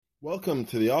Welcome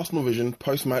to the Arsenal Vision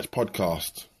post-match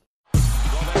podcast. Perez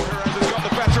has got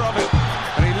the better of it,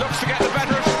 and he looks to get the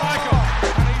better of Schmeichel,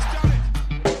 and he's done it.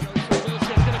 It's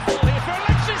going to fall here for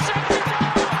Alexis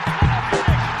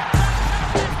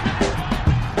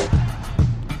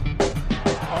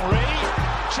Henry,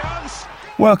 chance.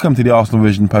 Welcome to the Arsenal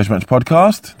Vision post-match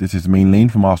podcast. This is me, Lean,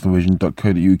 from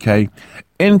arsenalvision.co.uk.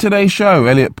 In today's show,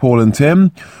 Elliot, Paul and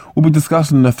Tim will be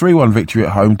discussing the 3-1 victory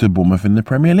at home to Bournemouth in the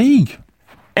Premier League.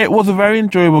 It was a very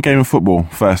enjoyable game of football,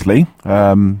 firstly.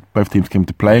 Both teams came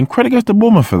to play, and credit goes to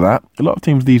Bournemouth for that. A lot of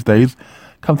teams these days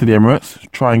come to the Emirates,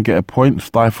 try and get a point,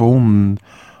 stifle, and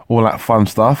all that fun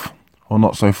stuff, or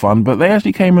not so fun, but they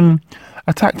actually came and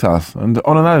attacked us, and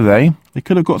on another day, they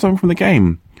could have got something from the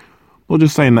game. Not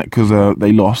just saying that because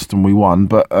they lost and we won,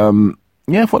 but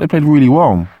I thought they played really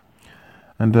well.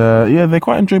 And they're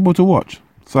quite enjoyable to watch.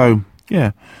 So,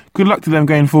 good luck to them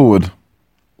going forward,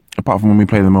 apart from when we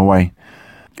play them away.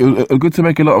 It was good to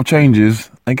make a lot of changes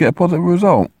and get a positive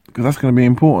result, because that's going to be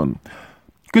important.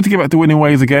 Good to get back to winning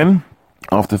ways again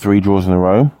after 3 draws in a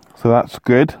row, so that's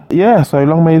good. So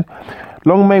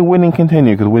long may winning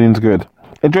continue, because winning's good.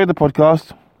 Enjoyed the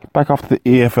podcast. Back after the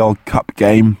EFL Cup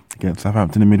game against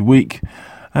Southampton in midweek,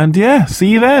 and see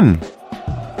you then.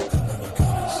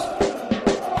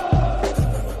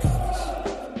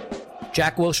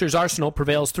 Jack Wilshere's Arsenal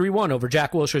prevails 3-1 over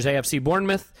Jack Wilshere's AFC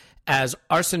Bournemouth as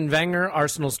Arsene Wenger,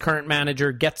 Arsenal's current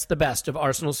manager, gets the best of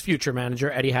Arsenal's future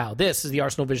manager, Eddie Howe. This is the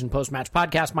Arsenal Vision post-match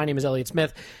podcast. My name is Elliot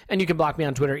Smith, and you can block me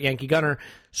on Twitter at Yankee Gunner.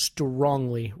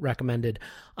 Strongly recommended.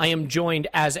 I am joined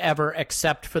as ever,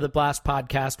 except for the last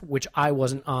podcast, which I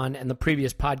wasn't on, and the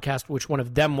previous podcast, which one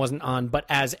of them wasn't on, but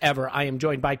as ever, I am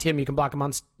joined by Tim. You can block him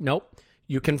on... Nope.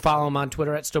 You can follow him on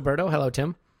Twitter at Stilberto. Hello,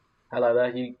 Tim. Hello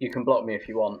there. You can block me if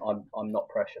you want. I'm not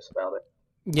precious about it.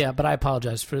 Yeah, but I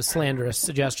apologize for the slanderous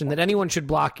suggestion that anyone should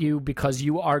block you because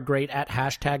you are great at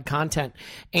hashtag content.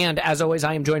 And as always,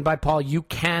 I am joined by Paul. You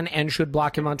can and should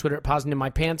block him on Twitter at Paz in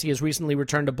my pants. He has recently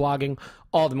returned to blogging.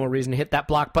 All the more reason to hit that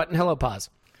block button. Hello,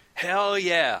 Paz. Hell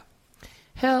yeah.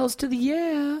 Hells to the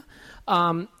yeah.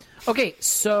 Okay,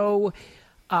 so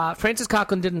Francis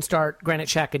Coughlin didn't start. Granit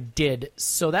Xhaka did.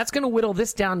 So that's going to whittle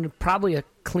this down to probably a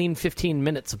clean 15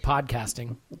 minutes of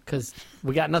podcasting because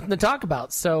we got nothing to talk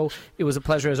about. So it was a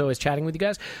pleasure, as always, chatting with you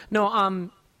guys. No,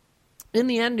 in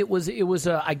the end, it was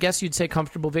a, I guess you'd say,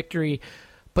 comfortable victory.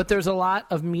 But there's a lot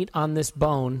of meat on this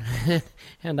bone,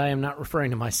 and I am not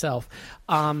referring to myself,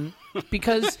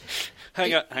 because...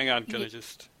 Hang on. Can I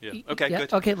just... Yeah. Okay,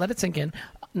 good. Okay, let it sink in.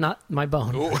 Not my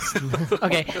bone.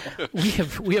 Okay,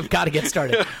 we have got to get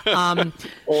started.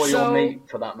 Or your meat,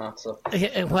 for that matter.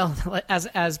 Well,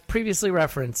 as previously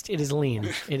referenced, it is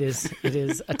lean. It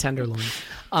is a tenderloin.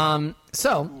 It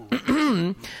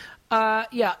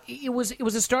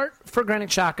was a start for Granit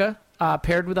Xhaka,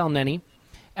 paired with El Neni.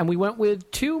 And we went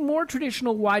with 2 more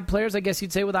traditional wide players, I guess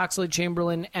you'd say, with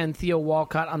Oxlade-Chamberlain and Theo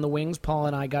Walcott on the wings. Paul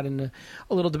and I got into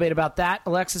a little debate about that.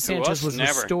 Alexis Sanchez was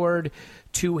restored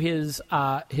to his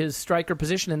striker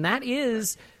position, and that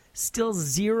is still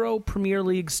 0 Premier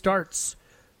League starts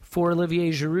for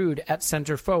Olivier Giroud at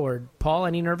center forward. Paul,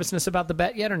 any nervousness about the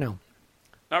bet yet or no?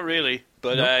 Not really,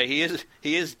 but nope.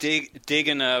 He is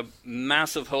digging a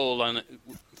massive hole on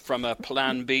from a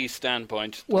Plan B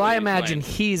standpoint. Well, I imagine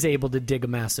he's able to dig a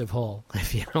massive hole,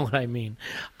 if you know what I mean.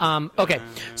 Okay,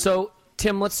 so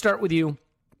Tim, let's start with you.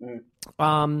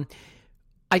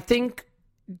 I think,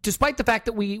 despite the fact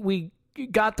that we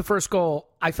got the first goal,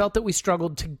 I felt that we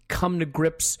struggled to come to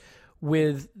grips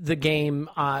with the game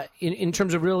in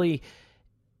terms of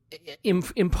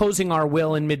imposing our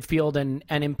will in midfield and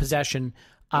in possession.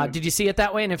 Did you see it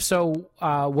that way? And if so,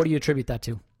 what do you attribute that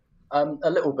to? A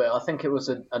little bit. I think it was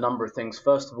a number of things.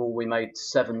 First of all, we made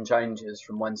 7 changes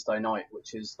from Wednesday night,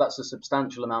 that's a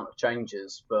substantial amount of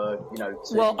changes for,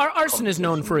 Well, Arsene is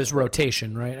known for his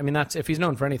rotation, right? I mean, that's if he's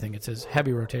known for anything, it's his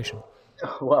heavy rotation.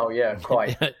 Well, yeah,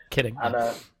 quite. Kidding. And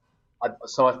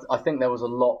I think there was a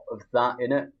lot of that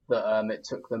in it, that it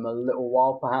took them a little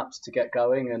while perhaps to get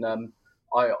going, and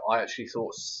I actually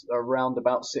thought around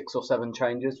about 6 or 7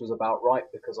 changes was about right,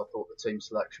 because I thought the team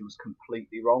selection was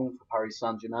completely wrong for Paris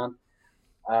Saint-Germain.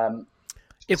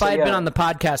 If I had been on the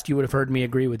podcast, you would have heard me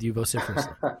agree with you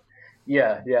vociferously.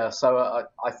 Yeah. So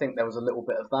I think there was a little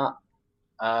bit of that.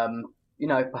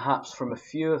 Perhaps from a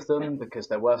few of them, because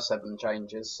there were 7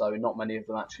 changes, so not many of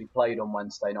them actually played on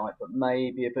Wednesday night, but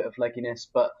maybe a bit of legginess.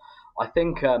 But I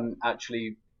think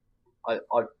actually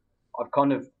I've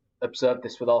kind of observed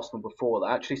this with Arsenal before,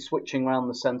 that actually switching around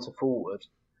the centre forward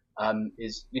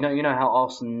is, you know how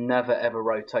Arsenal never ever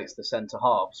rotates the centre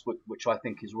halves, which I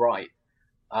think is right.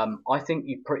 I think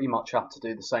you pretty much have to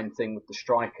do the same thing with the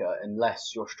striker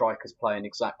unless your striker's play in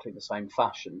exactly the same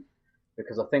fashion.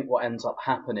 Because I think what ends up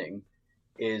happening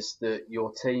is that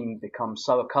your team becomes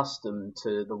so accustomed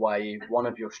to the way one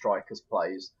of your strikers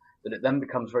plays that it then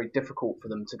becomes very difficult for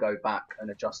them to go back and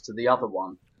adjust to the other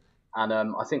one. And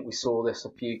I think we saw this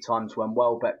a few times when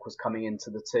Welbeck was coming into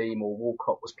the team or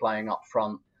Walcott was playing up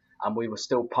front and we were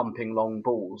still pumping long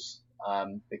balls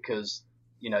because,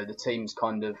 the team's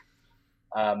kind of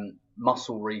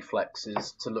muscle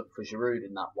reflexes to look for Giroud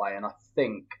in that way. And I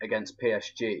think against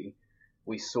PSG,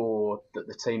 we saw that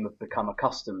the team have become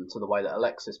accustomed to the way that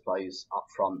Alexis plays up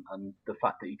front and the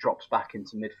fact that he drops back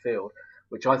into midfield,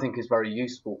 which I think is very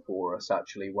useful for us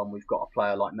actually when we've got a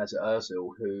player like Mesut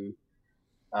Ozil who,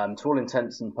 to all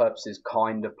intents and purposes,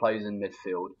 kind of plays in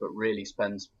midfield, but really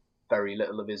spends very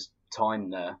little of his time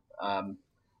there. And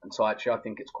so actually I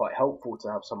think it's quite helpful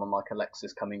to have someone like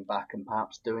Alexis coming back and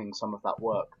perhaps doing some of that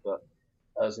work that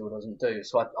Ozil doesn't do.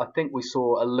 So I think we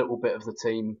saw a little bit of the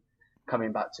team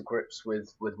coming back to grips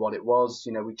with what it was.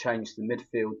 We changed the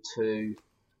midfield to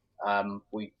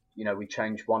we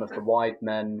changed one of the wide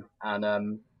men, and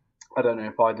I don't know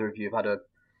if either of you have had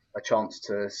a chance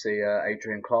to see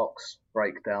Adrian Clark's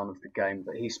breakdown of the game,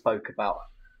 but he spoke about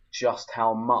just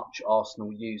how much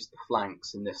Arsenal used the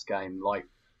flanks in this game, like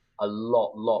a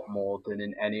lot more than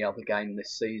in any other game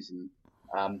this season.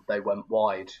 They went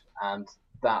wide, and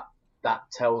that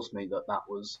tells me that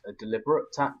was a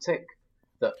deliberate tactic.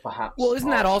 That perhaps. Well, isn't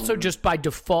that also just by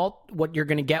default what you're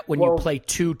going to get when you play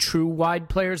two true wide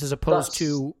players as opposed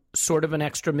to sort of an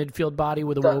extra midfield body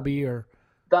with a Iwobi? Or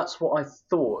that's what I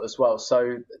thought as well.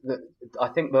 So I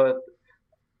think the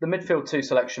midfield two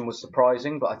selection was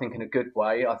surprising, but I think in a good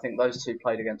way. I think those two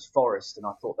played against Forest, and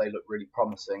I thought they looked really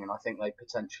promising, and I think they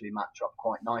potentially match up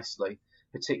quite nicely,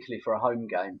 particularly for a home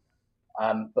game.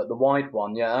 But the wide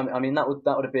one, I mean that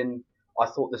would have been. I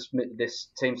thought this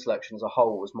team selection as a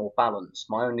whole was more balanced.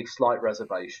 My only slight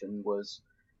reservation was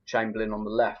Chamberlain on the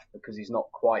left because he's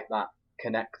not quite that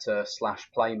connector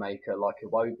 / playmaker like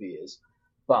Iwobi is.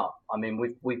 But I mean,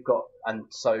 we've got, and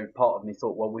so part of me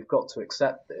thought, well, we've got to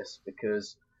accept this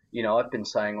because I've been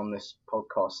saying on this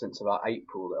podcast since about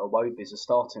April that Iwobi is a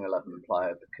starting 11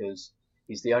 player because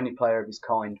he's the only player of his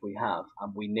kind we have,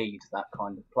 and we need that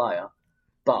kind of player.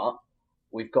 But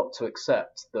we've got to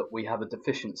accept that we have a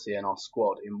deficiency in our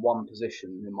squad in one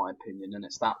position, in my opinion, and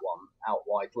it's that one, out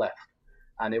wide left.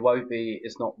 And Iwobi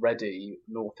is not ready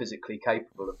nor physically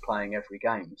capable of playing every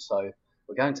game. So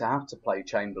we're going to have to play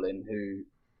Chamberlain, who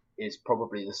is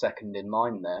probably the second in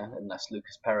line there, unless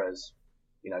Lucas Perez,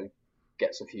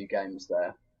 gets a few games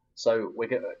there. So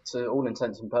to all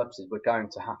intents and purposes, we're going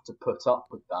to have to put up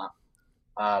with that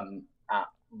at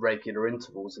regular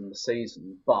intervals in the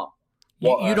season. But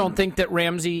you don't think that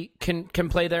Ramsey can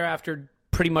play there after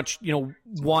pretty much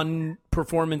one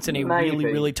performance in a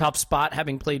really tough spot,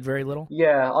 having played very little?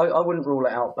 Yeah, I wouldn't rule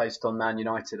it out based on Man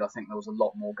United. I think there was a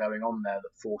lot more going on there that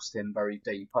forced him very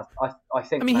deep. I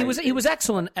think. I mean, he was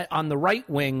excellent on the right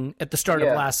wing at the start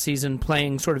of last season,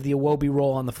 playing sort of the Iwobi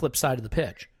role on the flip side of the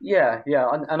pitch. Yeah,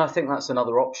 and I think that's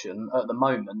another option. At the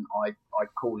moment,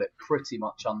 I'd call it pretty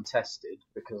much untested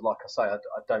because, like I say, I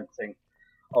don't think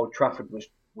Old Trafford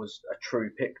was a true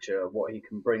picture of what he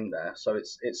can bring there. So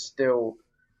it's still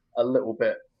a little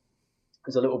bit.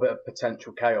 There's a little bit of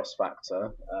potential chaos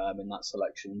factor in that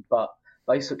selection, but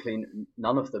basically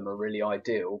none of them are really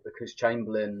ideal because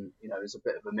Chamberlain, is a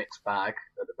bit of a mixed bag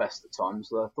at the best of times.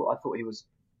 I thought he was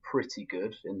pretty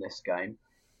good in this game.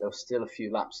 There were still a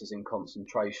few lapses in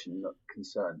concentration that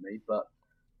concerned me, but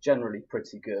generally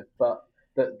pretty good. But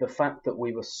the fact that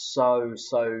we were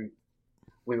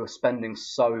we were spending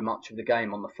so much of the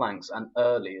game on the flanks and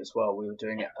early as well. We were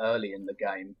doing it early in the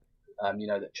game.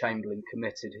 That Chamberlain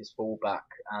committed his fullback,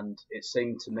 and it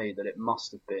seemed to me that it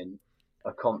must have been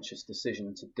a conscious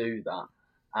decision to do that.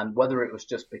 And whether it was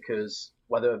just because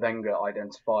whether Wenger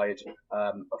identified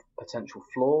a potential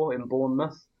flaw in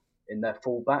Bournemouth in their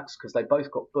fullbacks, because they both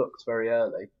got booked very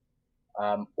early,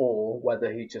 or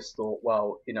whether he just thought,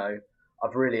 well,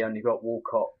 I've really only got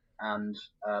Walcott and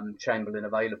Chamberlain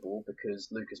available because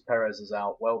Lucas Perez is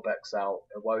out, Welbeck's out,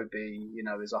 Iwobi,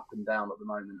 is up and down at the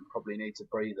moment and probably needs a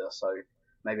breather. So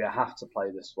maybe I have to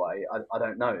play this way. I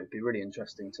don't know. It'd be really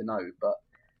interesting to know. But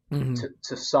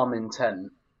to some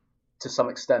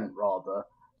extent, rather,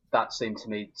 that seemed to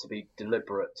me to be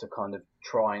deliberate to kind of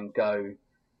try and go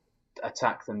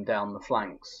attack them down the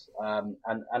flanks. And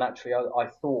actually, I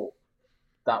thought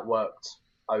that worked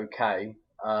okay.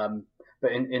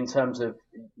 But in terms of,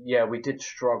 we did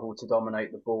struggle to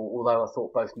dominate the ball, although I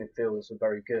thought both midfielders were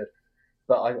very good.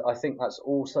 But I think that's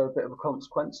also a bit of a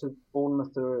consequence of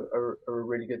Bournemouth are a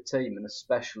really good team, and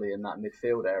especially in that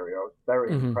midfield area. I was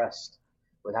very impressed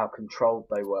with how controlled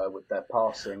they were with their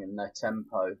passing and their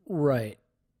tempo. Right.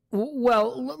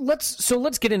 Well,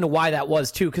 let's get into why that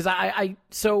was too, because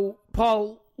so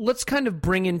Paul, let's kind of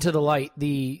bring into the light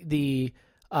the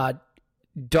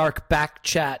dark back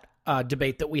chat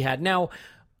debate that we had. Now,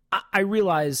 I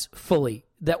realize fully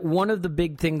that one of the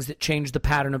big things that changed the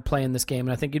pattern of play in this game,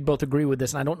 and I think you'd both agree with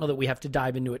this, and I don't know that we have to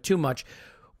dive into it too much,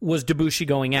 was Debuchy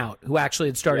going out, who actually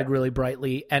had started really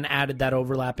brightly and added that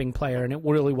overlapping player, and it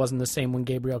really wasn't the same when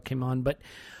Gabriel came on. But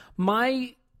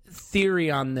my theory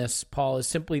on this, Paul, is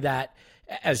simply that,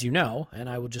 as you know, and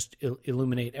I will just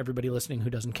illuminate everybody listening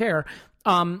who doesn't care,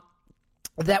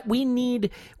 that we need,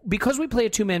 because we play a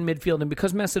two-man midfield and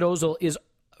because Mesut Ozil is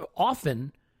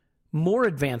often more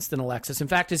advanced than Alexis. In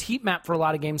fact, his heat map for a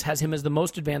lot of games has him as the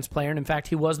most advanced player, and in fact,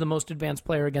 he was the most advanced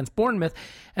player against Bournemouth.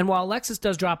 And while Alexis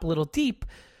does drop a little deep,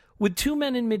 with two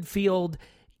men in midfield,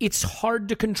 it's hard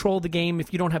to control the game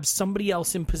if you don't have somebody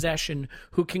else in possession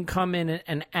who can come in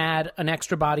and add an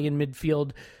extra body in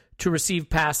midfield to receive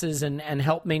passes and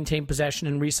help maintain possession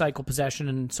and recycle possession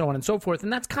and so on and so forth.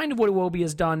 And that's kind of what Iwobi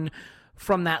has done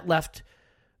from that left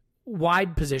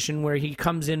wide position where he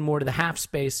comes in more to the half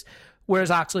space,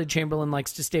 whereas Oxlade-Chamberlain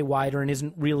likes to stay wider and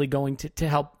isn't really going to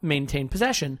help maintain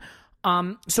possession.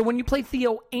 So when you play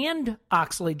Theo and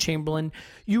Oxlade-Chamberlain,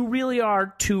 you really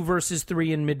are 2 versus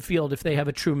 3 in midfield if they have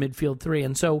a true midfield 3.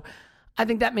 And so I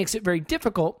think that makes it very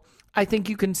difficult. I think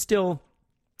you can still,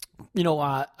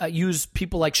 use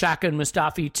people like Xhaka and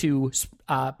Mustafi to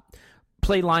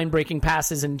play line-breaking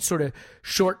passes and sort of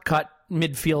shortcut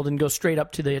midfield and go straight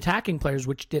up to the attacking players,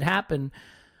 which did happen.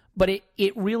 But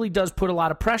it really does put a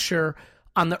lot of pressure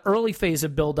on the early phase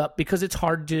of build-up because it's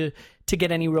hard to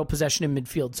get any real possession in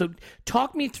midfield. So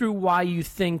talk me through why you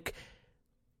think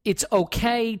it's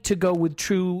okay to go with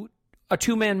a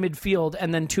two-man midfield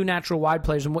and then 2 natural wide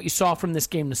players and what you saw from this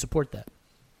game to support that.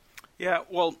 Yeah,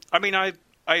 well, I mean, I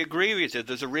agree with you.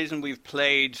 There's a reason we've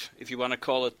played, if you want to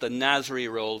call it, the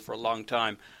Nasri role for a long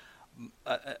time.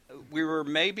 We were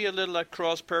maybe a little at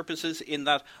cross purposes in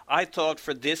that I thought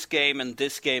for this game and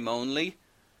this game only,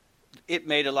 it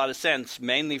made a lot of sense,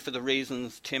 mainly for the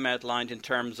reasons Tim outlined in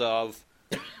terms of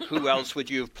who else would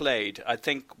you have played. I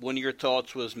think one of your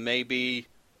thoughts was maybe,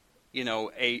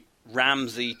 a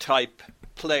Ramsey-type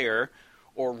player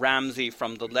or Ramsey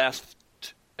from the left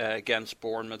against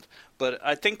Bournemouth. But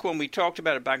I think when we talked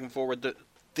about it back and forward,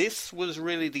 this was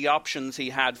really the options he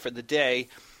had for the day.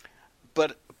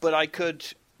 But I could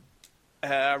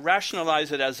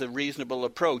rationalize it as a reasonable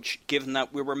approach, given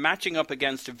that we were matching up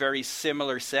against a very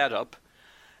similar setup.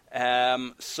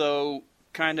 So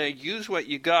kind of use what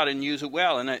you got and use it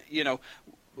well. And,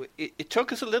 it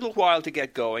took us a little while to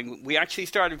get going. We actually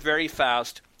started very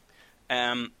fast.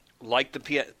 There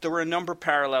were a number of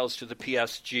parallels to the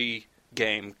PSG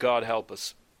game, God help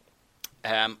us.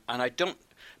 And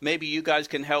maybe you guys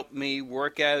can help me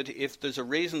work out if there's a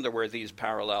reason there were these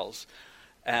parallels.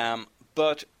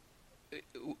 But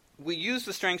we used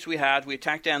the strengths we had. We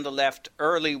attacked down the left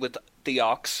early with the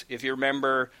Ox. If you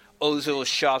remember Ozil's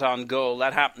shot on goal,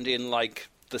 that happened in like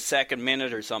the second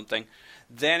minute or something.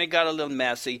 Then it got a little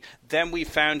messy. Then we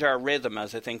found our rhythm,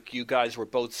 as I think you guys were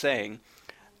both saying.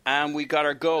 And we got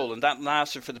our goal, and that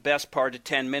lasted for the best part of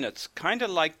 10 minutes. Kind of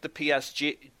like the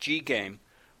PSG game.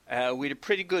 We had a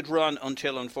pretty good run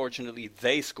until, unfortunately,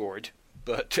 they scored.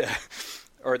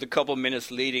 Or the couple minutes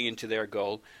leading into their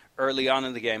goal early on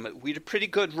in the game. We had a pretty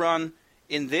good run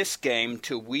in this game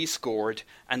till we scored,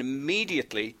 and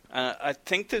immediately, I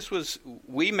think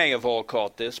we may have all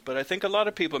caught this, but I think a lot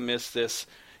of people missed this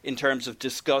in terms of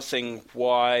discussing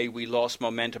why we lost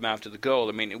momentum after the goal.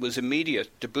 I mean, it was immediate.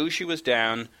 Debuchy was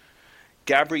down.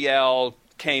 Gabriel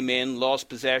came in, lost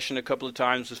possession a couple of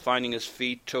times, was finding his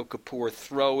feet, took a poor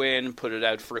throw in, put it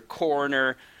out for a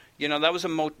corner. That was a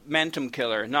momentum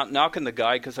killer. Not knocking the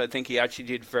guy, because I think he actually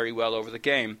did very well over the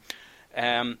game.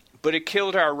 But it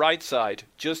killed our right side,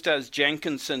 just as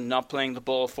Jenkinson not playing the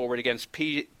ball forward against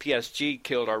PSG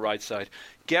killed our right side.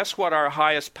 Guess what our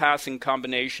highest passing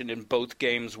combination in both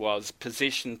games was,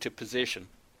 position to position?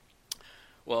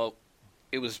 Well,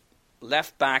 it was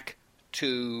left back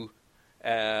to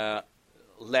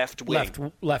left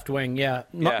wing. Left wing, yeah.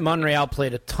 Monreal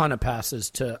played a ton of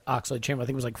passes to Oxlade-Chamberlain. I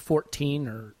think it was like 14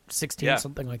 or 16,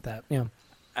 something like that. Yeah.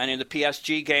 And in the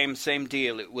PSG game, same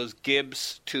deal. It was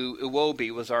Gibbs to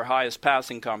Iwobi was our highest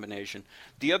passing combination.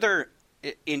 The other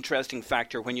interesting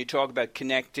factor when you talk about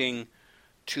connecting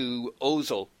to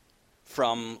Ozil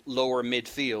from lower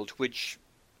midfield, which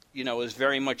is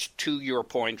very much to your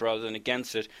point rather than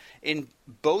against it. In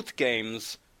both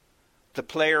games, the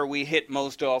player we hit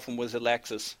most often was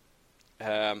Alexis,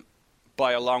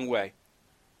 by a long way.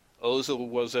 Ozil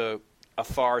was a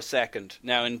far second.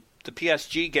 Now, in the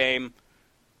PSG game,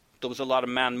 there was a lot of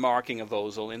man marking of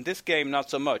Ozil. In this game, not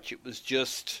so much. It was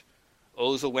just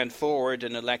Ozil went forward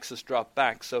and Alexis dropped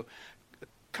back. So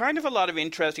kind of a lot of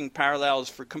interesting parallels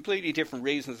for completely different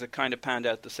reasons that kind of panned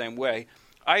out the same way.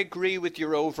 I agree with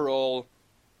your overall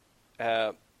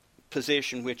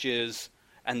position, which is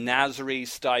a Nasri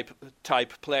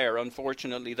type player.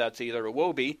 Unfortunately, that's either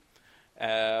Iwobi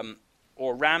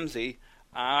or Ramsey.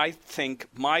 I think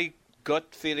my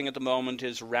gut feeling at the moment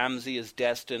is Ramsey is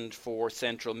destined for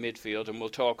central midfield, and we'll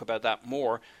talk about that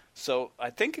more. So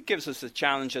I think it gives us a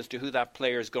challenge as to who that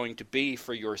player is going to be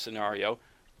for your scenario.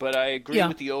 But I agree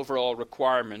with the overall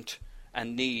requirement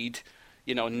and need,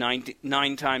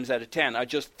 9 times out of 10. I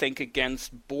just think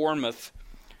against Bournemouth,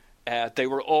 they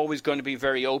were always going to be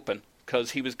very open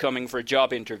because he was coming for a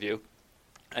job interview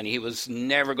and he was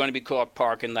never going to be caught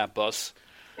parking that bus.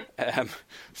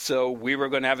 So we were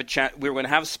going to have we were going to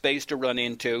have space to run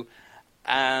into,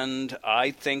 and I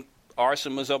think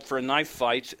Arsene was up for a knife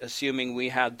fight, assuming we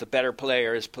had the better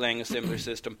players playing a similar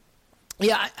system.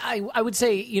 Yeah, I would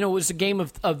say, it was a game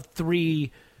of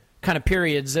three kind of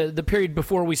periods. The period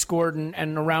before we scored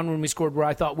and around when we scored where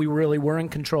I thought we really were in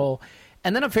control.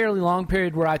 And then a fairly long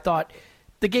period where I thought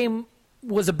the game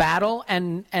was a battle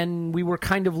and we were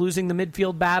kind of losing the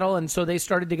midfield battle, and so they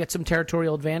started to get some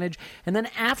territorial advantage. And then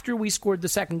after we scored the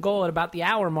second goal at about the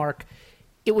hour mark,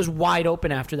 it was wide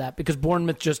open after that because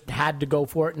Bournemouth just had to go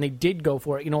for it, and they did go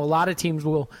for it. A lot of teams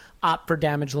will opt for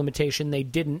damage limitation. They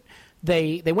didn't.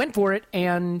 They went for it,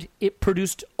 and it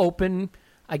produced open,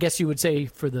 I guess you would say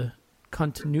for the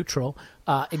cunt neutral,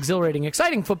 exhilarating,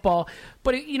 exciting football.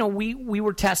 But, we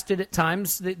were tested at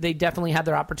times. They definitely had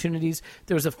their opportunities.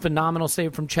 There was a phenomenal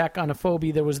save from Cech on a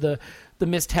Phobie. There was the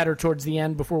missed header towards the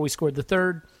end before we scored the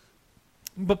third.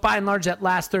 But by and large, that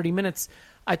last 30 minutes,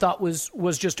 I thought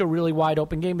was just a really wide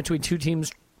open game between two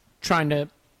teams trying to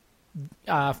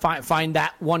find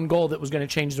that one goal that was going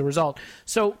to change the result.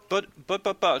 So, but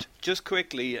just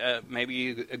quickly, maybe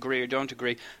you agree or don't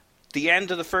agree. The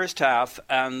end of the first half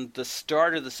and the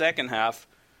start of the second half,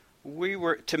 we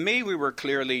were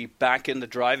clearly back in the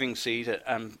driving seat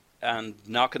and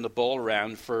knocking the ball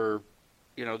around for,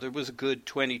 there was a good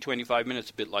 20, 25 minutes,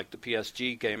 a bit like the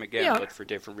PSG game again, but for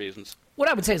different reasons. What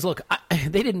I would say is, look,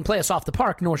 they didn't play us off the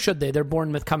park, nor should they. They're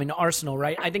Bournemouth coming to Arsenal,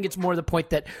 right? I think it's more the point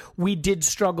that we did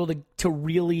struggle to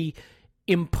really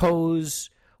impose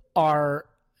our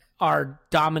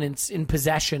dominance in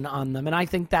possession on them, and I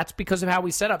think that's because of how we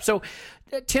set up. So,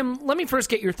 Tim, let me first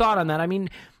get your thought on that. I mean,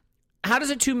 how does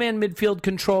a two-man midfield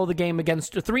control the game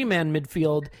against a three-man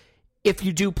midfield if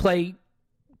you do play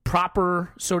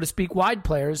proper, so to speak, wide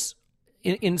players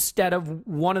instead of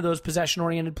one of those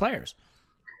possession-oriented players?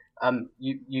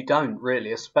 You don't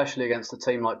really, especially against a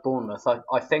team like Bournemouth.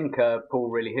 I think Paul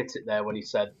really hit it there when he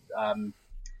said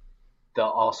that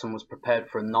Arsenal was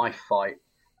prepared for a knife fight,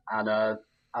 and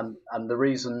the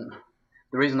reason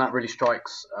that really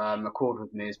strikes a chord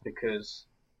with me is because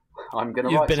I'm going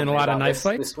to write. You've been in a lot of knife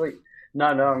fights this week. No,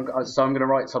 I'm going to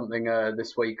write something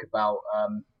this week about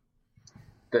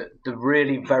the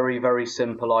really very very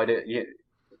simple idea.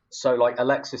 So, like,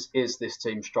 Alexis is this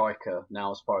team striker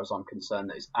now, as far as I'm concerned.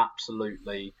 That is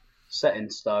absolutely set in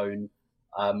stone.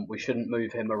 We shouldn't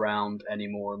move him around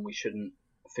anymore, and we shouldn't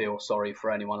feel sorry for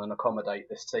anyone and accommodate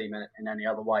this team in any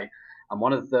other way. And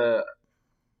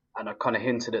and I kind of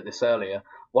hinted at this earlier,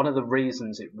 one of the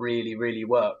reasons it really, really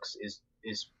works is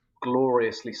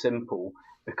gloriously simple,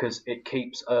 because it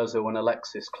keeps Ozil and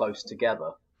Alexis close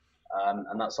together.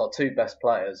 And that's our two best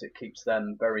players. It keeps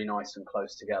them very nice and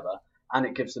close together. And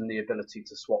it gives them the ability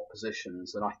to swap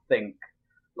positions. And I think,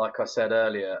 like I said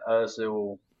earlier,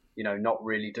 Ozil, not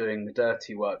really doing the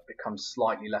dirty work becomes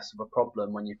slightly less of a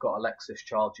problem when you've got Alexis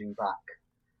charging back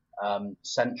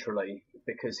centrally,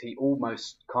 because he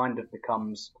almost kind of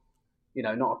becomes,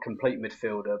 not a complete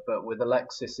midfielder, but with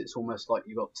Alexis, it's almost like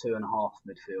you've got 2.5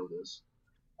 midfielders.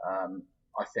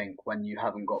 I think when you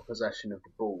haven't got possession of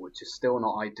the ball, which is still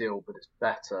not ideal, but it's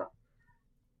better.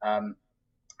 And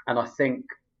I think,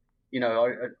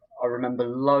 I remember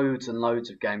loads and loads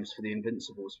of games for the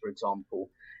Invincibles, for example.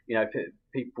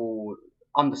 People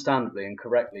understandably and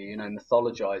correctly,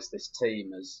 mythologize this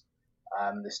team as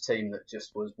this team that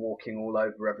just was walking all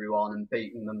over everyone and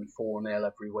beating them 4-0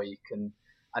 every week. And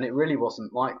it really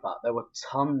wasn't like that. There were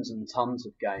tons and tons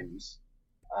of games,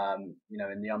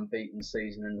 in the unbeaten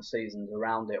season and the seasons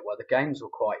around it, where the games were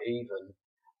quite even.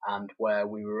 and where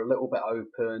we were a little bit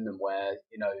open and where,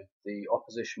 the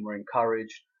opposition were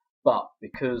encouraged. But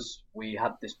because we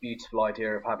had this beautiful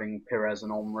idea of having Pires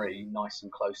and Henry nice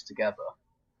and close together,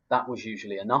 that was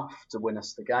usually enough to win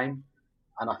us the game.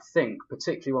 And I think,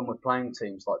 particularly when we're playing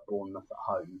teams like Bournemouth at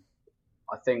home,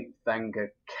 I think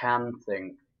Wenger can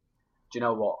think, do you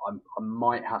know what, I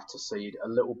might have to cede a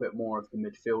little bit more of the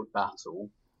midfield battle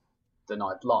than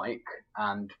I'd like,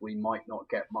 and we might not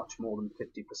get much more than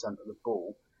 50% of the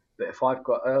ball. But if I've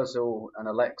got Ozil and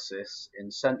Alexis in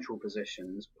central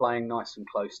positions, playing nice and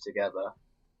close together,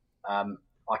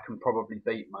 I can probably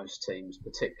beat most teams,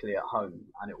 particularly at home,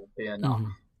 and it will be enough.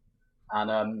 Mm-hmm.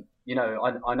 And,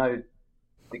 I know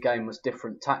the game was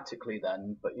different tactically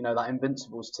then, but, that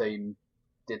Invincibles team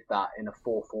did that in a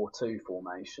 4-4-2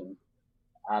 formation.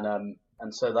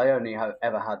 And so they only have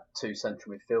ever had two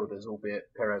central midfielders, albeit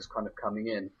Pires kind of coming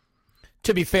in.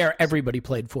 To be fair, everybody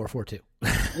played 4-4-2.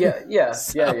 Yeah.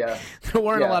 There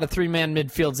weren't a lot of three-man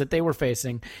midfields that they were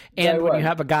facing. And when you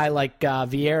have a guy like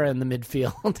Vieira in the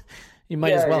midfield, you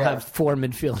might as well have four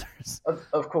midfielders.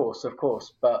 Of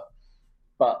course. But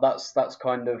that's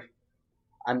kind of...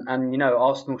 And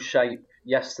Arsenal's shape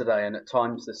yesterday and at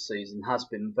times this season has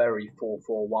been very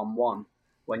 4-4-1-1.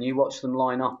 When you watch them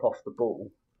line up off the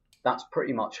ball, that's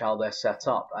pretty much how they're set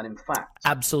up. And in fact...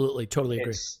 Absolutely, totally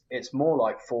agree. It's more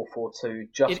like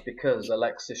 4-4-2 because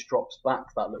Alexis drops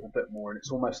back that little bit more, and it's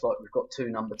almost like we've got two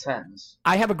number 10s.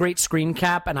 I have a great screen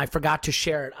cap, and I forgot to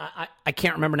share it. I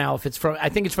can't remember now if it's from... I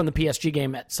think it's from the PSG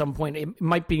game at some point. It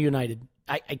might be United.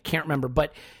 I can't remember,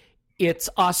 but... It's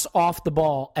us off the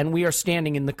ball, and we are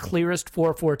standing in the clearest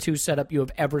 4-4-2 setup you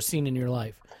have ever seen in your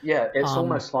life. Yeah, it's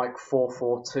almost like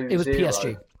 4-4-2-0. It was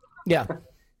PSG. Yeah.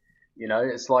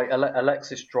 It's like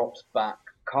Alexis drops back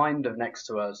kind of next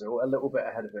to Ozil, a little bit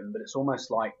ahead of him, but it's almost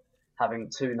like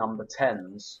having two number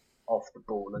 10s off the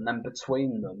ball, and then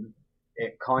between them,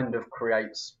 it kind of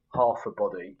creates half a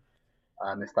body,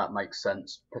 if that makes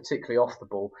sense, particularly off the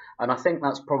ball. And I think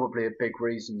that's probably a big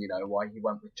reason, why he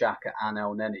went with Xhaka and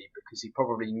El Neni, because he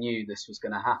probably knew this was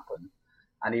going to happen.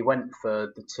 And he went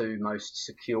for the two most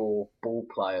secure ball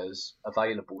players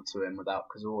available to him without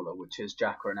Cazorla, which is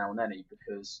Xhaka and El Neni,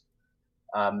 because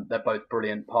they're both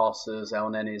brilliant passers.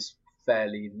 El Neni's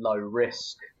fairly low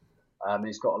risk.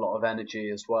 He's got a lot of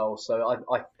energy as well. So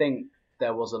I think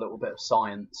there was a little bit of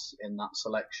science in that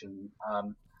selection.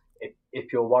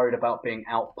 If you're worried about being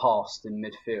outpassed in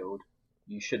midfield,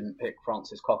 you shouldn't pick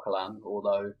Francis Coquelin,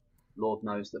 although Lord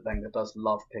knows that Wenger does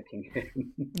love picking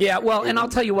him. Yeah, well, and I'll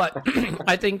tell you what,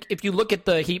 I think if you look at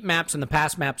the heat maps and the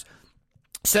pass maps,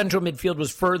 central midfield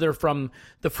was further from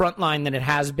the front line than it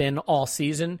has been all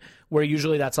season, where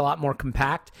usually that's a lot more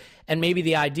compact. And maybe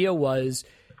the idea was,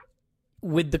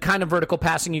 with the kind of vertical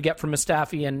passing you get from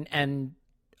Mustafi and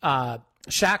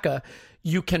Xhaka,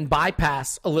 you can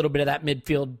bypass a little bit of that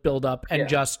midfield buildup and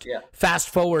fast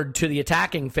forward to the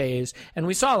attacking phase. And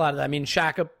we saw a lot of that. I mean,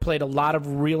 Xhaka played a lot of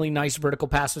really nice vertical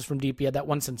passes from deep. He had that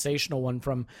one sensational one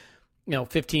from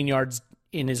 15 yards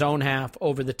in his own half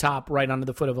over the top, right onto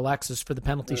the foot of Alexis for the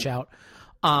penalty shout.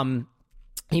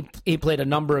 He played a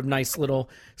number of nice little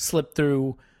slip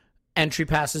through entry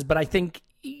passes. But I think,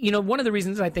 one of the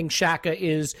reasons I think Xhaka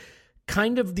is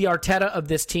kind of the Arteta of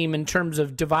this team in terms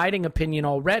of dividing opinion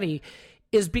already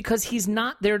is because he's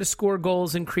not there to score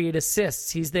goals and create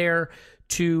assists. He's there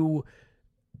to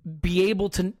be able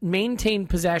to maintain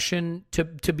possession, to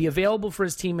be available for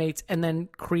his teammates, and then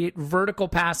create vertical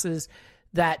passes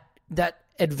that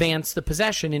advance the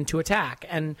possession into attack.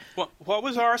 And what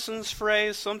was Arsenal's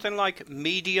phrase? Something like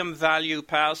medium value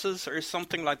passes or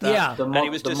something like that? Yeah. The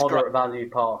moderate value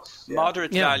pass. Yeah.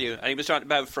 Moderate value. And he was talking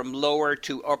about from lower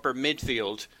to upper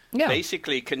midfield,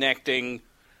 basically connecting,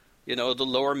 the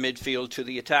lower midfield to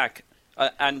the attack.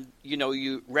 And,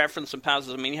 you reference some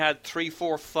passes. I mean, he had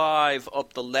 3-4-5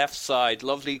 up the left side,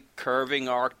 lovely curving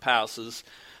arc passes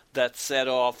that set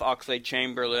off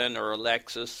Oxlade-Chamberlain or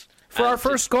Alexis. For our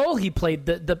first goal, he played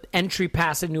the entry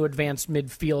pass into advanced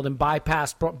midfield and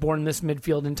bypassed Bournemouth's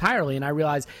midfield entirely. And I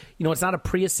realized, it's not a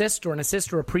pre-assist or an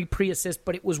assist or a pre-assist,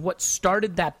 but it was what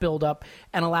started that build-up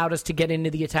and allowed us to get into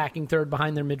the attacking third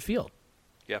behind their midfield.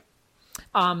 Yeah.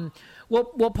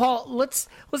 Well, Paul, let's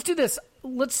do this.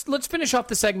 Let's finish off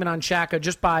the segment on Xhaka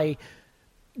just by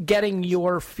getting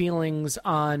your feelings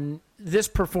on this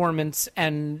performance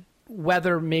and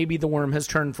whether maybe the worm has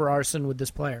turned for Arsene with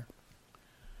this player.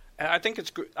 I think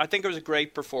it was a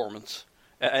great performance.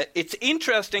 It's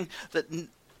interesting that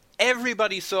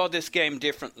everybody saw this game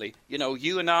differently.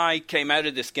 You and I came out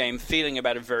of this game feeling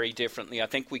about it very differently. I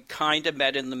think we kind of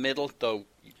met in the middle, though,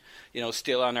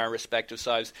 still on our respective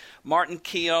sides. Martin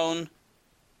Keown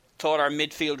thought our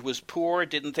midfield was poor.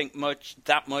 Didn't think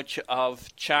that much of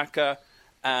Xhaka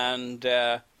and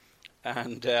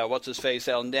what's his face,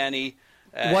 El Neni.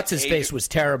 What's his face was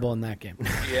terrible in that game.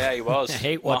 Yeah, he was. I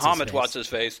hate Mohammed what's his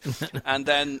face. And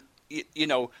then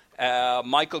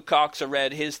Michael Cox, I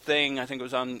read his thing. I think it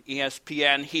was on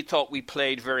ESPN. He thought we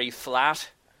played very flat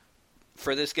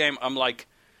for this game. I'm like,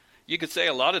 you could say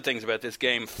a lot of things about this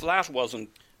game. Flat wasn't.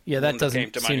 Yeah, that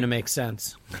doesn't seem to make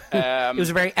sense. It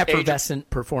was a very effervescent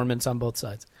performance on both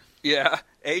sides. Yeah,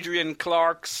 Adrian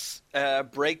Clark's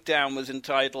breakdown was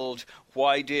entitled,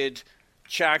 "Why Did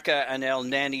Xhaka and El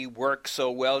Neni work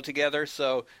so well together?"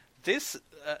 So this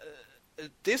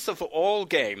of all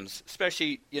games,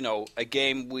 especially a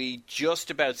game we just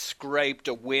about scraped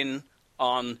a win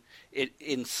on it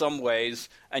in some ways,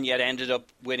 and yet ended up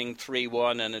winning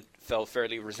 3-1, and it felt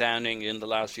fairly resounding in the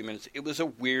last few minutes. It was a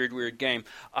weird game.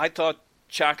 I thought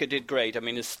Xhaka did great. I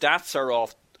mean, his stats are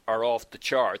off the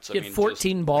charts. He had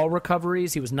 14 ball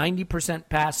recoveries. He was 90%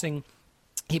 passing.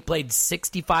 He played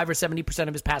 65 or 70%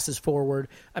 of his passes forward.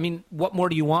 I mean, what more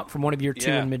do you want from one of your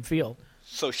two in midfield?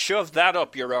 So shove that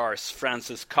up your arse,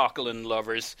 Francis Coquelin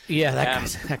lovers. Yeah,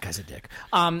 that guy's a dick.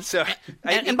 And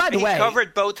by the way, he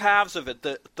covered both halves of it.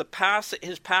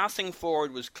 His passing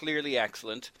forward was clearly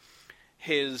excellent.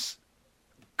 His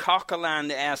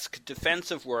Coquelin-esque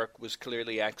defensive work was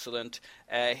clearly excellent.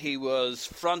 He was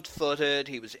front-footed.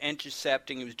 He was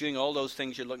intercepting. He was doing all those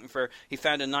things you're looking for. He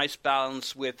found a nice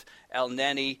balance with El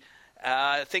Neni.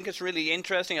 I think it's really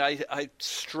interesting. I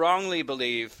strongly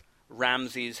believe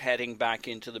Ramsey's heading back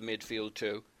into the midfield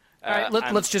too. All right,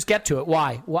 let's just get to it.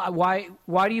 Why?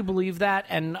 Why do you believe that?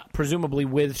 And presumably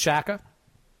with Xhaka?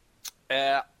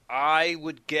 I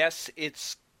would guess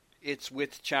it's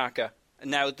with Xhaka.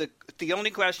 Now the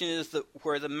only question is that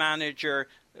where the manager.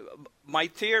 My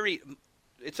theory,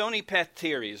 it's only pet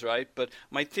theories, right? But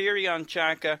my theory on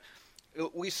Xhaka,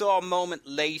 we saw a moment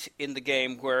late in the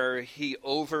game where he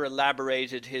over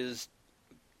elaborated his.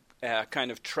 Kind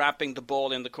of trapping the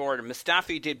ball in the corner.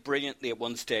 Mustafi did brilliantly at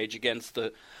one stage against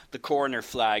the corner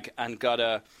flag and got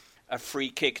a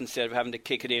free kick instead of having to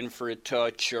kick it in for a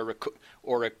touch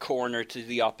or a corner to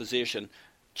the opposition.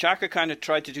 Xhaka kind of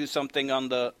tried to do something on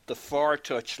the far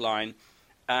touch line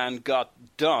and got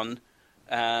done,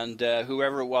 and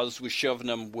whoever it was shoving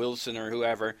him, Wilson or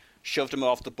whoever, shoved him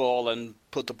off the ball and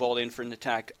put the ball in for an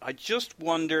attack. I just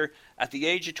wonder, at the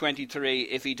age of 23,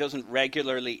 if he doesn't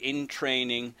regularly in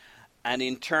training and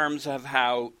in terms of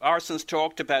how Arsenal's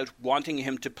talked about wanting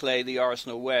him to play the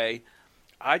Arsenal way,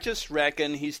 I just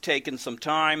reckon he's taken some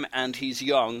time and he's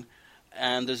young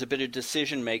and there's a bit of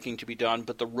decision making to be done,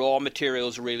 but the raw material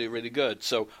is really, really good.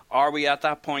 So are we at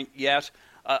that point yet?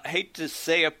 I hate to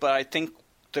say it, but I think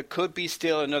there could be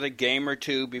still another game or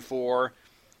two before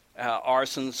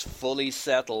Arsenal's fully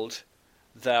settled.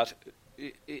 That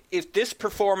if this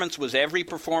performance was every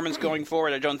performance going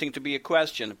forward, I don't think there'd be a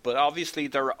question. But obviously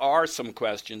there are some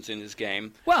questions in his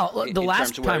game. Well, the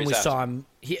last time we saw him,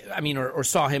 or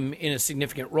saw him in a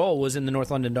significant role was in the North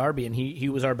London derby, and he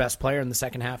was our best player in the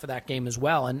second half of that game as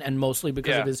well, and mostly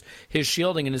because of his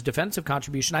shielding and his defensive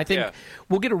contribution. I think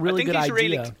we'll get a really good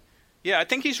idea. I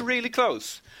think he's really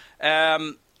close.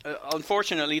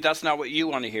 Unfortunately, that's not what you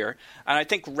want to hear. And I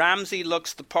think Ramsey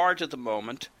looks the part at the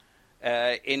moment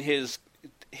in his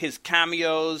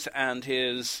cameos and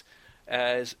his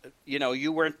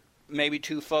you weren't maybe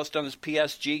too fussed on his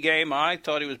PSG game. I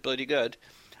thought he was bloody good.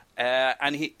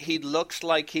 And he looks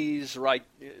like he's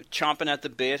chomping at the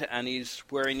bit, and he's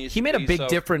wearing his... He made a big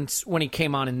difference when he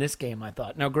came on in this game, I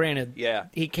thought. Now, granted,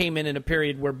 he came in a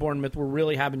period where Bournemouth were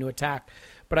really having to attack,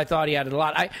 but I thought he added a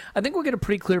lot. I think we'll get a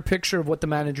pretty clear picture of what the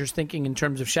manager's thinking in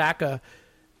terms of Xhaka,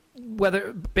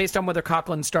 based on whether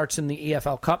Coquelin starts in the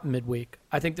EFL Cup midweek.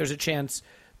 I think there's a chance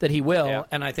that he will,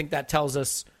 and I think that tells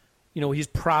us, he's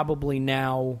probably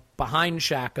now behind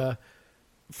Xhaka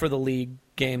for the league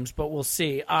games, but we'll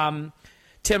see.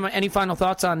 Tim, any final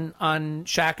thoughts on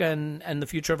Xhaka and the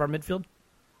future of our midfield?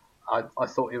 I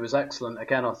thought it was excellent.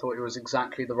 Again, I thought it was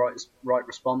exactly the right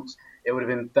response. It would have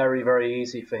been very, very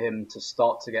easy for him to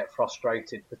start to get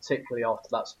frustrated, particularly after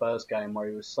that Spurs game where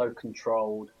he was so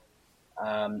controlled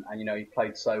and he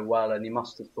played so well, and he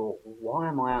must have thought, why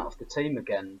am I out of the team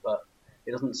again? But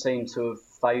it doesn't seem to have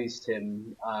fazed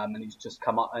him, and he's just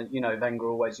come up. And Wenger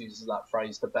always uses that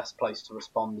phrase: the best place to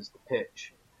respond is the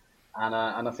pitch, and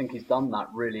I think he's done that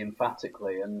really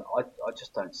emphatically. And I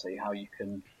just don't see how you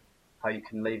can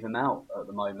leave him out at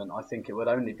the moment. I think it would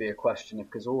only be a question if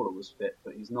Cazorla was fit,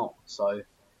 but he's not. So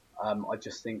I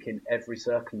just think in every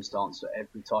circumstance, for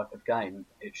every type of game,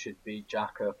 it should be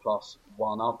Xhaka plus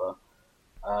one other.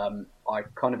 I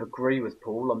kind of agree with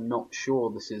Paul. I'm not sure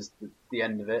this is the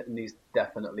end of it, and he's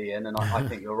definitely in. And I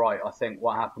think you're right. I think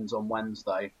what happens on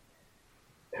Wednesday,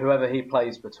 whoever he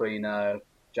plays between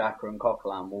Xhaka and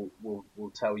Coquelin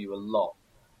will tell you a lot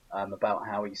about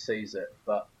how he sees it.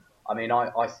 But I mean,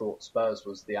 I thought Spurs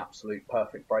was the absolute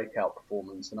perfect breakout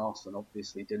performance, and Arsenal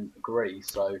obviously didn't agree.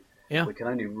 So we can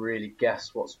only really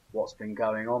guess what's been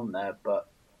going on there. But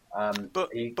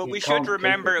we should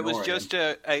remember it was just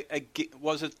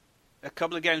was it a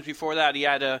couple of games before that he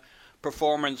had a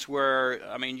performance where,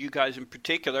 I mean, you guys in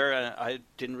particular, and I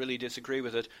didn't really disagree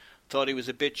with it, thought he was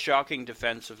a bit shocking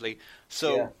defensively.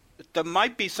 So there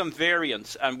might be some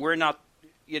variance, and we're not,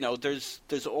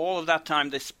 there's all of that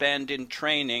time they spend in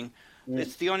training.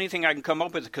 It's the only thing I can come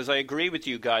up with, because I agree with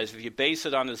you guys. If you base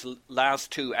it on his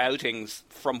last two outings,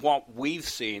 from what we've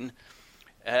seen,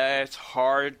 it's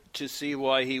hard to see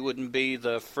why he wouldn't be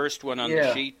the first one on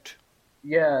the sheet.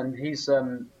 Yeah, and he's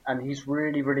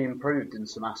really, really improved in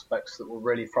some aspects that were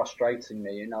really frustrating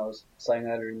me. I was saying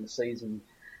earlier in the season,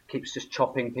 keeps just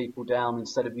chopping people down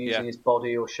instead of using his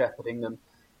body or shepherding them.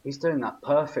 He's doing that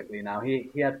perfectly now.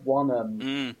 He had one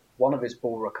of his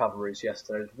ball recoveries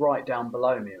yesterday. It was right down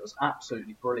below me. It was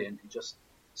absolutely brilliant. He just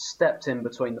stepped in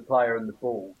between the player and the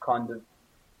ball, kind of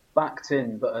backed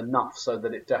in, but enough so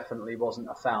that it definitely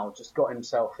wasn't a foul. Just got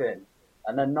himself in,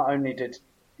 and then not only did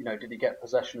he get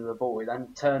possession of the ball, he then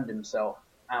turned himself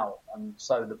out, and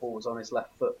so the ball was on his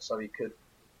left foot, so he could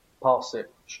pass it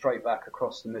straight back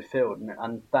across the midfield,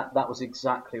 and that was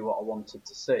exactly what I wanted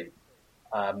to see.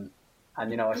 And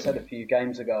I said a few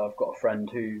games ago, I've got a friend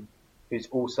who's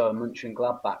also a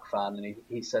Mönchengladbach fan, and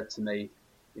he said to me,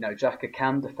 Xhaka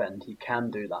can defend, he can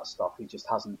do that stuff, he just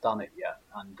hasn't done it yet,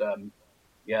 and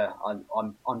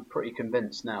I'm pretty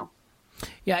convinced now.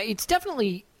 Yeah, it's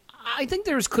definitely. I think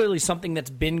there's clearly something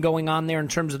that's been going on there in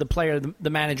terms of the player the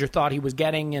manager thought he was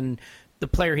getting and the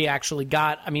player he actually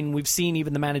got. I mean, we've seen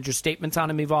even the manager's statements on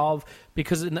him evolve,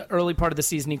 because in the early part of the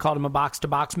season he called him a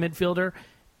box-to-box midfielder,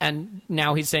 and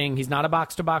now he's saying he's not a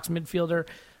box-to-box midfielder.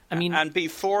 I mean, and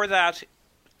before that,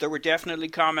 there were definitely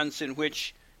comments in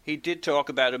which he did talk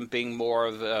about him being more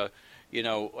of a,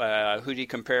 who do you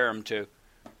compare him to?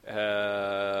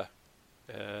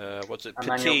 What's it?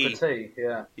 Petit,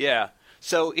 yeah. Yeah.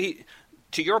 So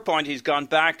to your point, he's gone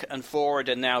back and forward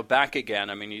and now back again.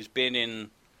 I mean, he's been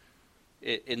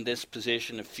in this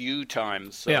position a few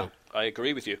times. So I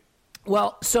agree with you.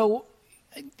 Well, so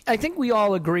I think we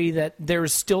all agree that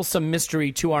there's still some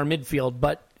mystery to our midfield,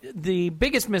 but the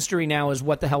biggest mystery now is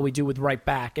what the hell we do with right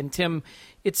back. And Tim,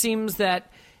 it seems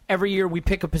that every year we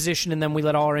pick a position and then we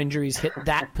let all our injuries hit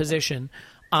that position.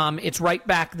 It's right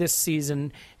back this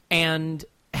season, and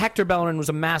Hector Bellerin was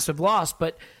a massive loss,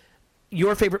 but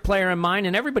your favorite player and mine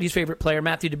and everybody's favorite player,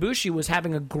 Matthew Debuchy, was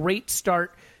having a great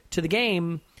start to the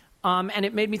game, and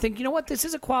it made me think, this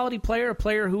is a quality player, a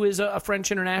player who is a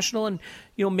French international, and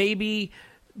maybe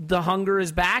the hunger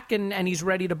is back and he's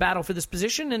ready to battle for this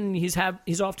position, and he's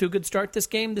off to a good start this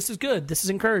game. This is good. This is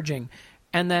encouraging.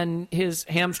 And then his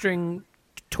hamstring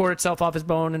tore itself off his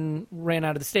bone and ran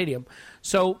out of the stadium.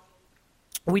 So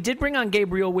we did bring on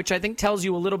Gabriel, which I think tells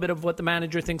you a little bit of what the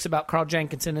manager thinks about Carl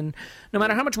Jenkinson. And no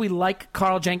matter how much we like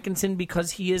Carl Jenkinson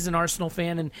because he is an Arsenal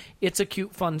fan and it's a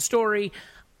cute, fun story,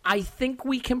 I think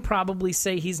we can probably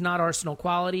say he's not Arsenal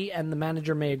quality, and the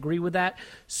manager may agree with that.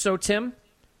 So, Tim,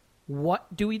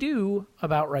 what do we do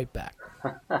about right back?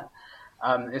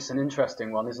 It's an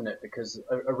interesting one, isn't it? Because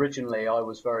originally I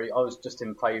was just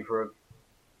in favour of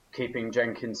keeping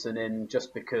Jenkinson in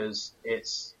just because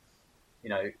it's,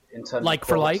 in terms like of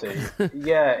quality. For like?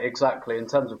 Yeah, exactly. In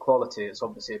terms of quality, it's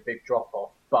obviously a big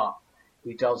drop-off, but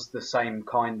he does the same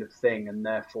kind of thing, and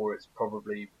therefore it's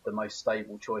probably the most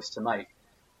stable choice to make.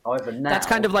 However, now... That's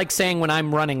kind of like saying when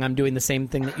I'm running, I'm doing the same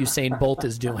thing that Usain Bolt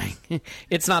is doing.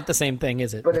 It's not the same thing,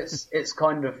 is it? But it's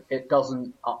kind of... It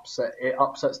doesn't upset... It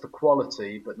upsets the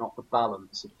quality, but not the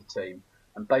balance of the team.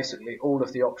 And basically, all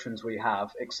of the options we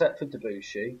have, except for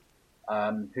Debuchy,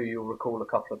 who you'll recall a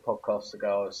couple of podcasts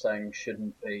ago I was saying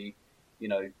shouldn't be,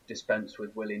 dispensed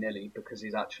with willy-nilly because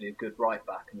he's actually a good right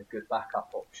back and a good backup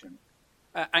option.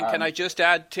 And can I just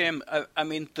add, Tim, I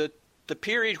mean, the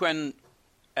period when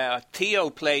Theo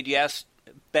played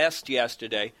best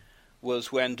yesterday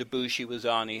was when Debuchy was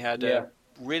on. He had a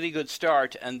really good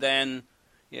start, and then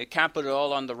can't put it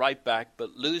all on the right back,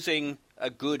 but losing a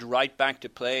good right back to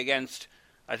play against,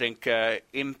 I think,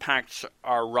 impacts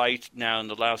our right now in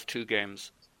the last two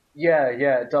games. Yeah,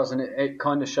 it does, and it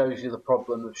kind of shows you the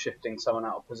problem of shifting someone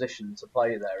out of position to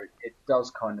play there. It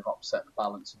does kind of upset the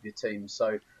balance of your team.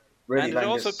 So really, and it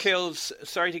also kills,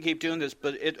 sorry to keep doing this,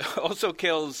 but it also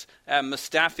kills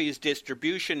Mustafi's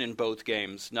distribution in both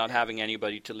games, not having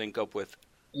anybody to link up with.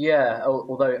 Yeah,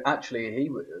 although actually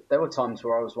there were times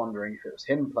where I was wondering if it was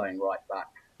him playing right back,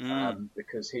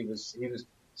 because he was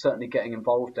certainly getting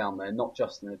involved down there, not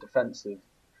just in a defensive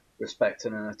respect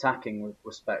and an attacking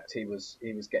respect. He was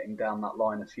getting down that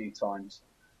line a few times.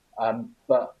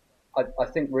 But I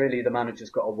think really the manager's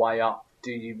got to weigh up.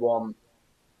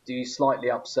 Do you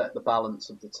slightly upset the balance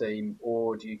of the team,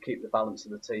 or do you keep the balance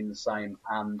of the team the same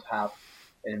and have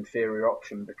an inferior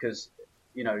option? Because,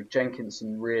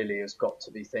 Jenkinson really has got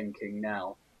to be thinking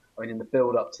now. I mean, in the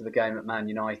build-up to the game at Man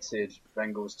United,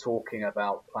 Wenger was talking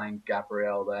about playing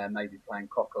Gabriel there, maybe playing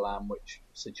Coquelin, which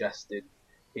suggested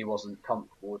he wasn't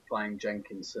comfortable with playing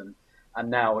Jenkinson. And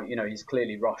now, he's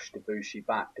clearly rushed Debuchy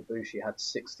back. Debuchy had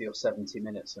 60 or 70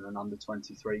 minutes in an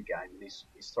under-23 game, and he's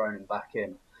thrown him back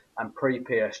in. And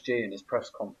pre-PSG in his press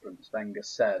conference, Wenger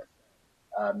said,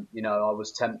 I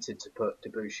was tempted to put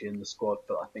Debuchy in the squad,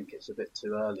 but I think it's a bit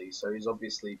too early. So he's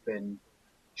obviously been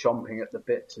chomping at the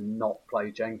bit to not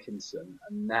play Jenkinson.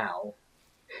 And now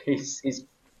he faces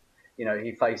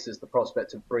the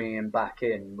prospect of bringing him back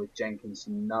in with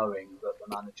Jenkinson knowing that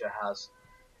the manager has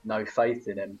no faith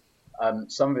in him.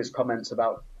 Some of his comments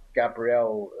about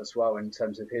Gabriel as well, in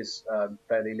terms of his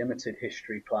fairly limited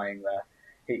history playing there.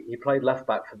 He played left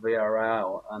back for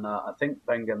Villarreal, and I think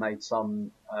Wenger made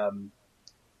some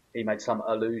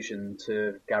allusion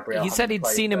to Gabriel. He said he'd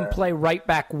seen him play right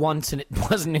back once, and it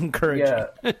wasn't encouraging.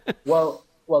 Yeah. Well,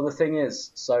 the thing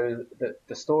is, so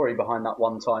the story behind that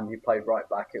one time he played right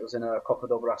back, it was in a Copa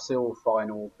do Brasil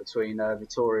final between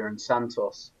Vitória and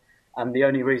Santos, and the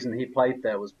only reason he played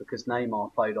there was because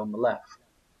Neymar played on the left.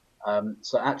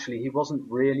 So actually, he wasn't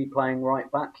really playing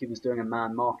right back; he was doing a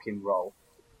man marking role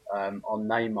on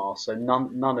Neymar. So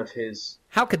none of his.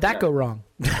 How could that go wrong?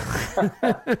 and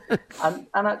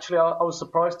actually, I was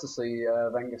surprised to see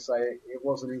Wenger say it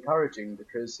wasn't encouraging,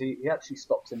 because he actually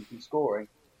stopped him from scoring,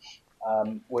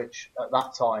 which at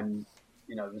that time,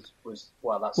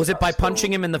 was it by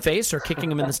punching him in the face or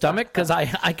kicking him in the stomach? Because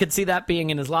I could see that being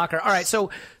in his locker. All right, so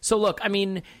look, I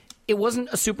mean, it wasn't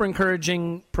a super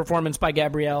encouraging performance by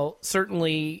Gabriel.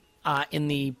 Certainly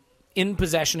in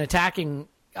possession attacking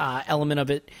element of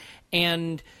it,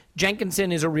 and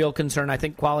Jenkinson is a real concern, I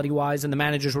think, quality-wise, and the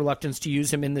manager's reluctance to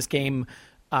use him in this game,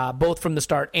 both from the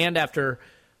start and after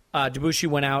Debuchy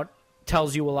went out,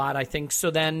 tells you a lot, I think.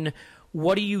 So then,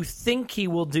 what do you think he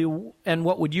will do, and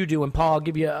what would you do? And Paul, I'll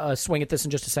give you a swing at this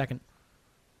in just a second.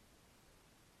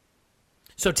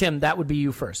 So Tim, that would be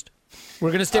you first.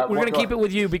 We're gonna stick. We're gonna keep it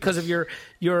with you because of your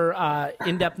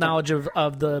in-depth knowledge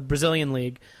of the Brazilian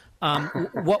league.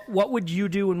 What would you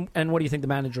do, and what do you think the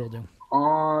manager will do?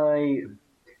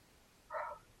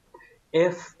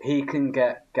 If he can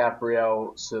get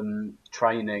Gabriel some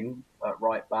training at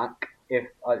right back,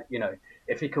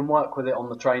 if he can work with it on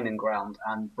the training ground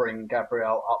and bring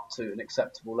Gabriel up to an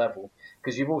acceptable level,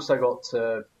 because you've also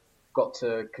got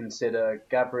to consider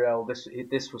Gabriel.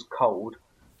 This was cold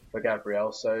for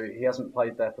Gabriel, so he hasn't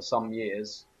played there for some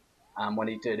years, and when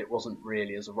he did, it wasn't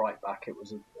really as a right back; it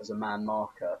was as a man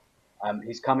marker.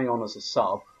 He's coming on as a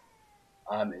sub.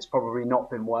 It's probably not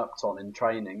been worked on in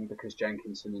training because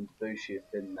Jenkinson and Debuchy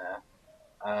have been there.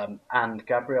 And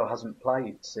Gabriel hasn't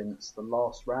played since the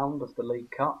last round of the League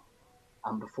Cup.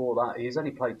 And before that, he's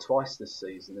only played twice this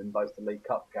season in both the League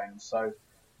Cup games. So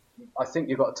I think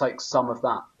you've got to take some of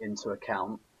that into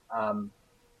account.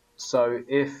 So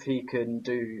if he can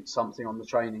do something on the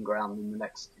training ground in the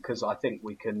next, because I think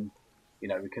we can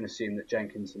assume that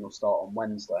Jenkinson will start on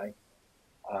Wednesday.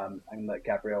 And that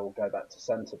Gabriel will go back to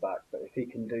centre-back. But if he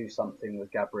can do something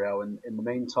with Gabriel in the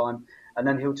meantime, and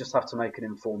then he'll just have to make an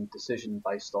informed decision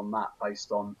based on that,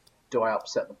 based on, do I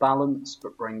upset the balance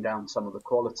but bring down some of the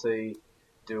quality?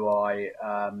 Do I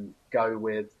go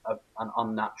with an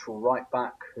unnatural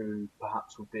right-back who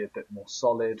perhaps will be a bit more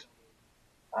solid?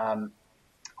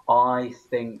 I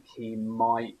think he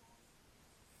might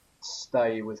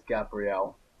stay with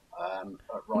Gabriel at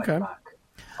right-back.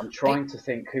 I'm trying to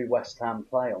think who West Ham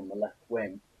play on the left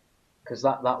wing, because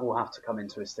that will have to come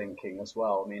into his thinking as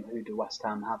well. I mean, who do West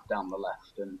Ham have down the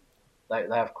left? And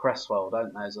they have Cresswell,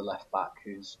 don't they, as a left back,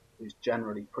 who's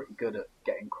generally pretty good at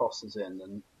getting crosses in,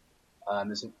 and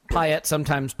Payet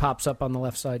sometimes pops up on the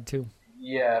left side too.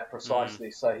 Yeah,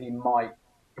 precisely. So he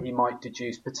might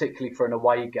deduce, particularly for an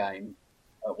away game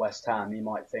at West Ham, he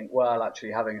might think, well,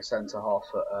 actually having a centre half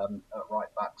at right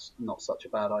back's not such a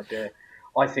bad idea.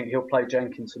 I think he'll play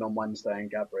Jenkinson on Wednesday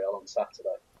and Gabriel on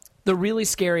Saturday. The really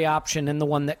scary option, and the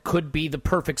one that could be the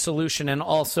perfect solution and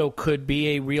also could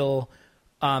be a real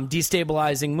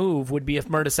destabilizing move would be if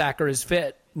Mertesacker is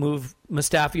fit, move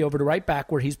Mustafi over to right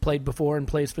back where he's played before and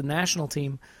plays for the national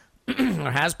team,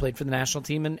 or has played for the national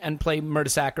team, and play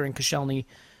Mertesacker and Koscielny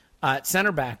at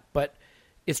center back. But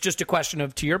it's just a question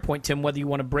of, to your point, Tim, whether you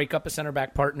want to break up a center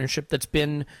back partnership that's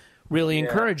been really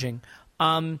encouraging.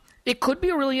 It could be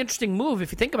a really interesting move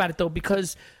if you think about it, though,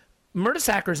 because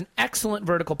Mertesacker is an excellent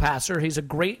vertical passer. He's a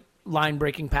great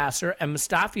line-breaking passer, and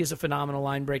Mustafi is a phenomenal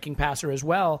line-breaking passer as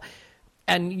well.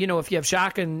 And, you know, if you have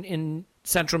Xhaka in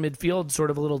central midfield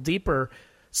sort of a little deeper,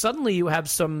 suddenly you have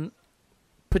some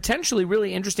potentially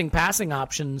really interesting passing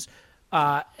options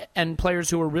and players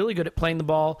who are really good at playing the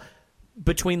ball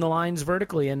between the lines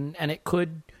vertically, and it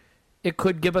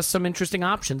could give us some interesting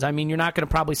options. I mean, you're not going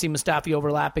to probably see Mustafi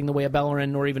overlapping the way a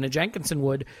Bellerin or even a Jenkinson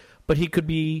would, but he could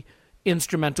be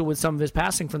instrumental with some of his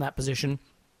passing from that position.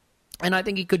 And I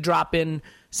think he could drop in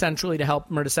centrally to help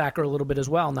Mertesacker a little bit as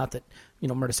well. Not that, you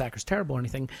know, Mertesacker's terrible or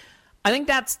anything. I think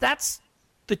that's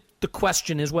the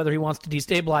question, is whether he wants to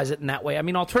destabilize it in that way. I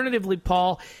mean, alternatively,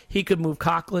 Paul, he could move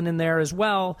Coughlin in there as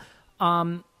well.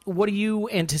 What do you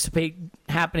anticipate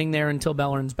happening there until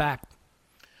Bellerin's back?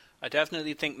 I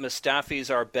definitely think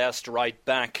Mustafi's our best right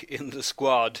back in the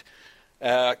squad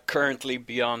currently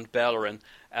beyond Bellerin.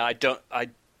 I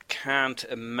can't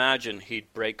imagine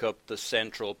he'd break up the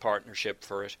central partnership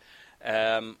for it.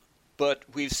 But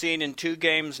we've seen in 2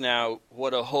 games now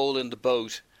what a hole in the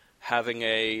boat having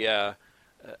a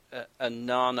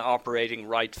non-operating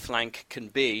right flank can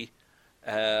be.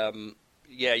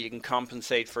 Yeah, you can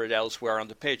compensate for it elsewhere on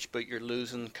the pitch, but you're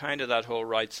losing kind of that whole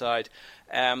right side.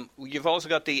 You've also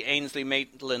got the Ainsley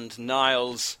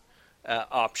Maitland-Niles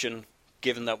option,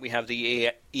 given that we have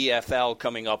the EFL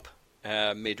coming up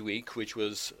midweek, which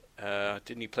was,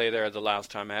 didn't he play there the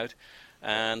last time out?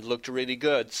 And looked really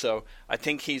good. So I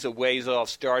think he's a ways off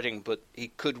starting, but he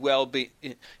could well be.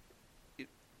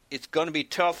 It's going to be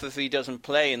tough if he doesn't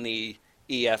play in the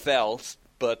EFL,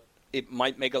 but it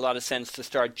might make a lot of sense to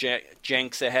start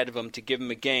Jenks ahead of him to give him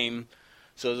a game,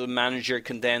 so the manager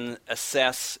can then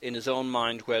assess in his own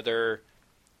mind whether,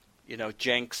 you know,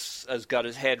 Jenks has got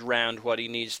his head round what he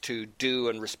needs to do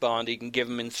and respond. He can give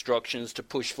him instructions to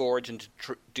push forward and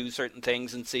to do certain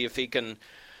things and see if he can,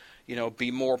 you know,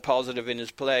 be more positive in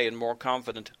his play and more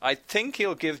confident. I think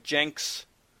he'll give Jenks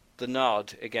the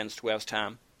nod against West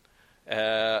Ham.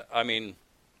 I mean,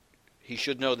 he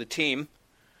should know the team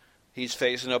he's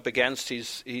facing up against.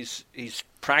 He's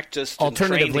practiced.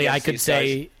 Alternatively, I could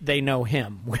say they know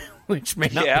him, which may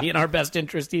not be in our best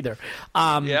interest either.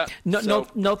 No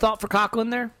thought for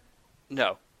Coughlin there?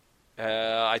 No.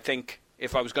 I think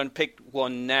if I was going to pick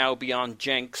one now beyond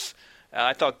Jenks,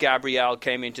 I thought Gabriel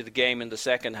came into the game in the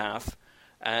second half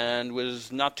and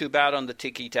was not too bad on the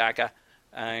tiki-taka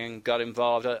and got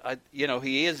involved.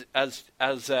 He is, as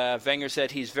Wenger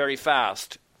said, he's very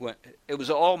fast. It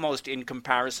was almost in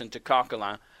comparison to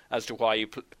Coquelin as to why you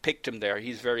picked him there.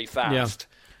 He's very fast.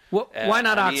 Yeah. Well, why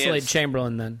not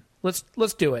Oxlade-Chamberlain then? Let's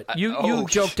do it. You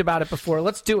joked about it before.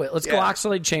 Let's do it. Let's go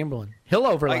Oxlade-Chamberlain. He'll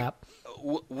overlap.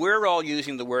 We're all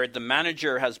using the word. The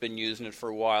manager has been using it for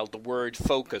a while. The word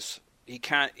focus.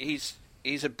 He's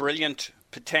a brilliant,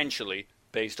 potentially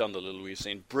based on the little we've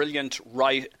seen, brilliant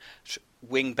right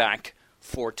wing back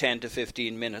for 10 to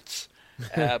 15 minutes.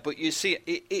 But you see,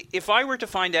 if I were to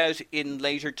find out in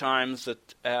later times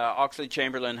that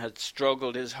Oxlade-Chamberlain had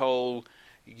struggled his whole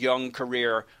young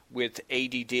career with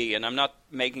ADD, and I'm not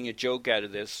making a joke out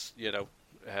of this,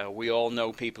 we all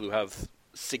know people who have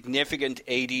significant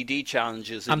ADD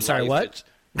challenges in life. I'm sorry, what?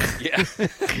 Yeah.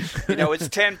 It's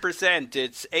 10%,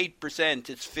 it's 8%,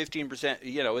 it's 15%,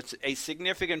 it's a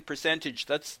significant percentage.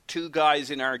 That's 2 guys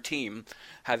in our team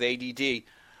have ADD.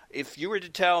 If you were to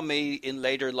tell me in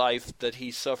later life that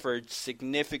he suffered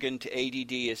significant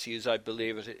ADD issues, I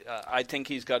believe it. I think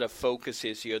he's got a focus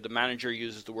issue. The manager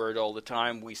uses the word all the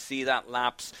time. We see that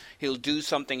lapse. He'll do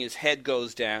something, his head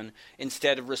goes down.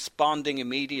 Instead of responding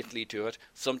immediately to it,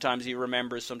 sometimes he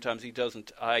remembers, sometimes he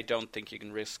doesn't. I don't think you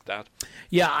can risk that.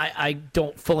 Yeah, I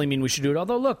don't fully mean we should do it.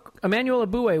 Although, look, Emmanuel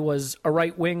Aboué was a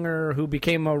right winger who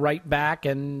became a right back,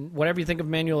 and whatever you think of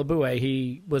Emmanuel Aboué,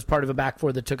 he was part of a back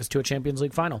four that took us to a Champions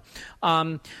League final.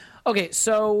 Okay,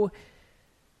 so,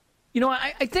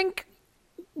 I think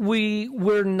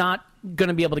we're not going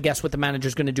to be able to guess what the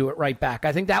manager's going to do at right back.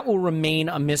 I think that will remain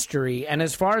a mystery. And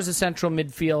as far as the central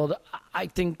midfield, I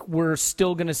think we're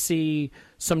still going to see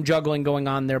some juggling going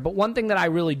on there. But one thing that I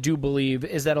really do believe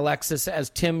is that Alexis,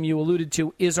 as Tim, you alluded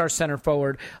to, is our center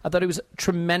forward. I thought he was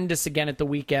tremendous again at the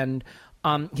weekend.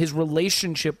 His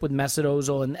relationship with Mesut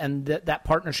Ozil and that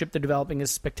partnership they're developing is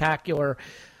spectacular.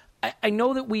 I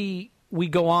know that we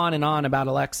go on and on about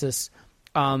Alexis,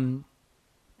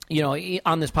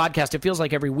 on this podcast, it feels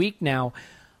like every week now,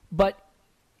 but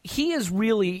he is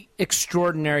really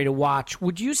extraordinary to watch.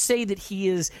 Would you say that he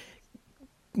is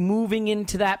moving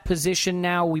into that position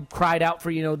now? We cried out for,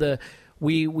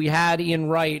 we had Ian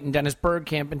Wright and Dennis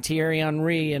Bergkamp and Thierry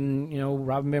Henry and,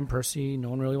 Robin Van Persie. No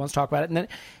one really wants to talk about it. And then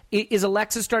is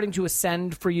Alexis starting to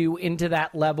ascend for you into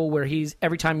that level where he's,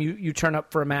 every time you turn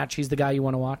up for a match, he's the guy you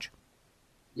want to watch?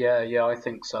 Yeah, I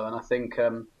think so. And I think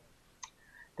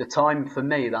the time for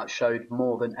me that showed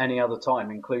more than any other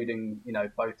time, including,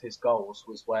 both his goals,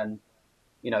 was when,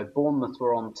 Bournemouth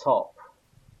were on top.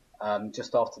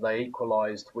 Just after they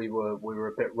equalised, we were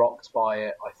a bit rocked by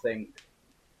it, I think,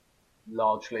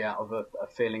 largely out of a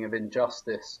feeling of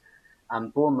injustice.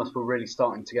 And Bournemouth were really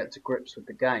starting to get to grips with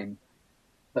the game.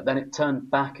 But then it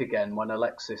turned back again when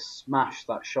Alexis smashed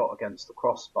that shot against the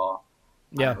crossbar.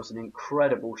 Yeah, it was an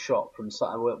incredible shot from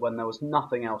when there was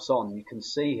nothing else on. You can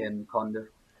see him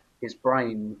his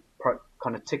brain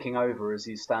kind of ticking over as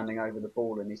he's standing over the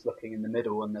ball and he's looking in the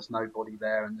middle and there's nobody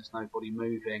there and there's nobody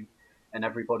moving and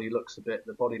everybody looks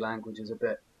the body language is a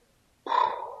bit,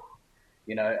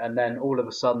 and then all of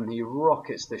a sudden he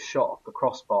rockets this shot off the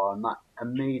crossbar and that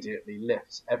immediately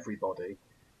lifts everybody.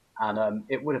 And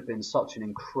it would have been such an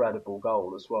incredible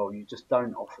goal as well. You just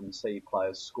don't often see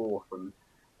players score from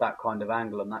that kind of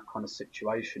angle and that kind of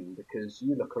situation, because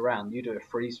you look around, you do a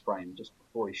freeze frame just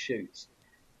before he shoots.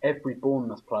 Every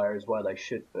Bournemouth player is where they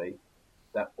should be.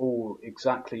 They're all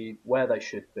exactly where they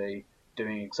should be,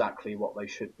 doing exactly what they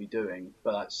should be doing,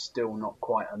 but that's still not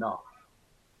quite enough.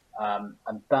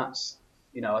 And that's,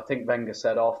 I think Wenger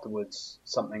said afterwards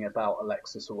something about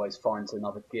Alexis always finds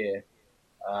another gear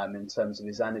in terms of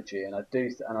his energy, and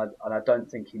I don't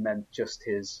think he meant just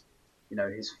his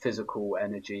his physical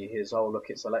energy, it's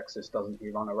Alexis, doesn't he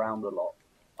run around a lot?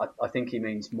 I think he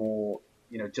means more,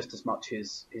 just as much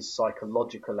his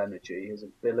psychological energy, his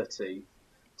ability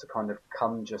to kind of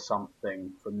conjure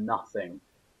something from nothing.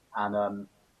 And I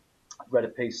read a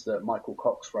piece that Michael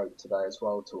Cox wrote today as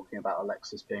well, talking about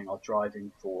Alexis being our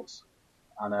driving force.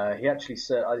 And he actually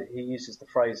said, he uses the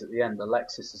phrase at the end,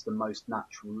 Alexis is the most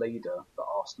natural leader that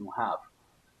Arsenal have.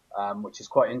 Which is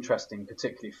quite interesting,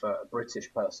 particularly for a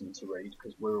British person to read,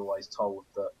 because we're always told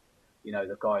that,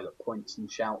 the guy that points and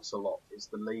shouts a lot is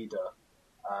the leader.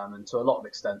 And to a lot of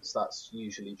extents, that's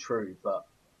usually true. But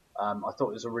I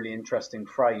thought it was a really interesting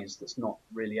phrase that's not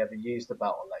really ever used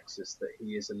about Alexis, that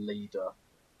he is a leader.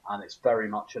 And it's very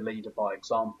much a leader by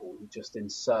example. He just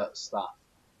inserts that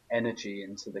energy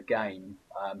into the game,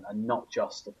 and not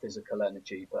just a physical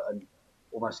energy, but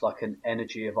almost like an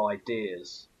energy of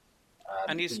ideas.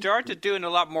 And he started doing a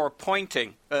lot more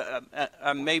pointing.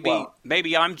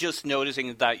 Maybe I'm just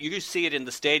noticing that. You see it in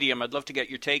the stadium. I'd love to get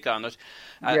your take on it.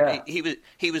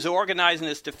 He was organising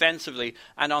us defensively,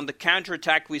 and on the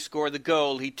counter-attack we score the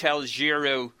goal, he tells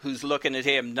Giroud, who's looking at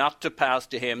him, not to pass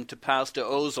to him, to pass to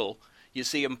Ozil. You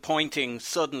see him pointing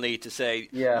suddenly to say,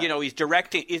 he's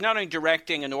directing. He's not only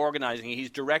directing and organising, he's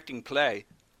directing play.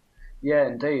 Yeah,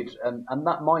 indeed, and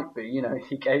that might be,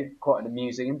 he gave quite an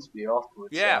amusing interview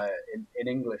afterwards. In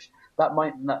English. That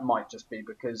might just be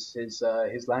because his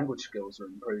language skills are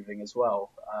improving as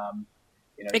well.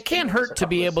 It can't hurt to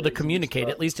be able to communicate,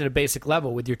 at least at a basic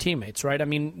level, with your teammates, right? I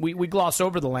mean, we gloss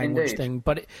over the language thing,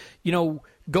 but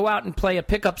go out and play a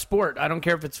pickup sport. I don't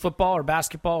care if it's football or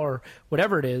basketball or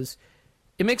whatever it is.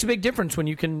 It makes a big difference when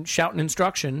you can shout an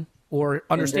instruction or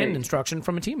understand an instruction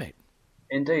from a teammate.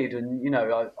 Indeed, and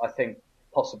I think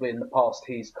possibly in the past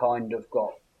he's kind of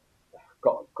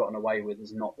gotten away with,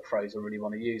 is not the phrase I really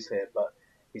want to use here, but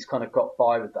he's kind of got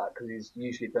by with that because he's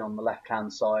usually been on the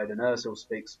left-hand side, and Ozil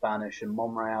speaks Spanish, and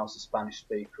Monreal's a Spanish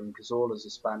speaker, and Cazorla's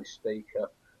a Spanish speaker.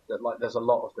 There's a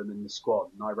lot of them in the squad,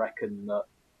 and I reckon that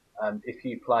if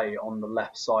you play on the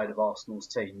left side of Arsenal's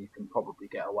team, you can probably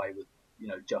get away with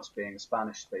just being a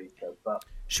Spanish speaker. But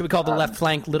should we call the left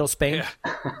flank Little Spain?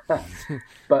 Yeah.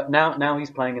 But now he's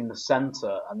playing in the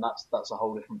centre, and that's a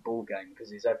whole different ball game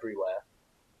because he's everywhere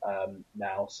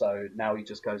now. So now he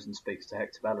just goes and speaks to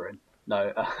Hector Bellerin.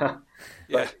 No,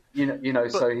 but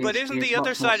but isn't the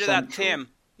other side of that, Tim?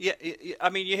 Yeah,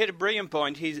 I mean, you hit a brilliant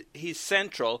point. He's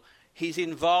central. He's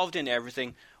involved in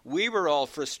everything. We were all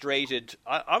frustrated.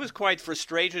 I was quite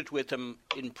frustrated with him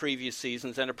in previous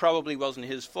seasons, and it probably wasn't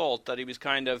his fault that he was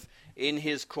kind of in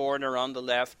his corner on the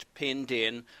left, pinned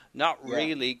in, not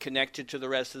really connected to the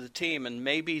rest of the team. And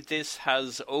maybe this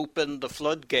has opened the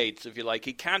floodgates, if you like.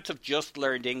 He can't have just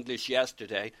learned English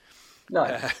yesterday.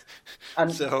 No,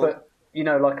 but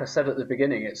like I said at the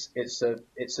beginning, it's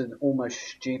an almost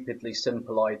stupidly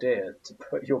simple idea to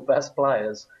put your best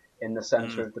players in the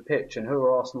centre of the pitch. And who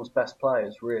are Arsenal's best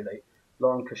players, really?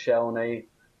 Laurent Koscielny,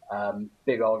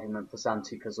 Big argument for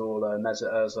Santi Cazorla,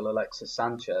 Mesut Ozil, Alexis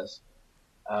Sanchez.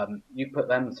 You put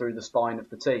them through the spine of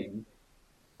the team.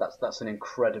 That's an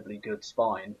incredibly good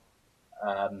spine,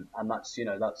 and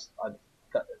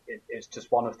it's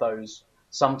just one of those.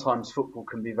 Sometimes football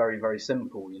can be very, very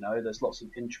simple. There's lots of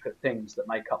intricate things that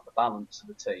make up the balance of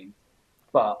the team.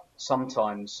 But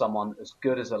sometimes someone as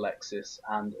good as Alexis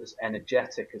and as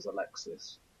energetic as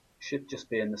Alexis should just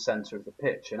be in the centre of the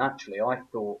pitch. And actually, I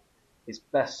thought his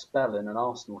best spell in an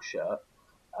Arsenal shirt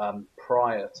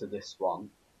prior to this one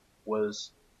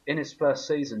was in his first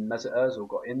season. Mesut Ozil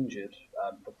got injured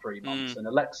for 3 months, and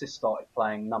Alexis started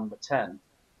playing number 10.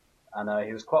 And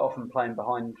he was quite often playing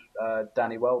behind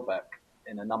Danny Welbeck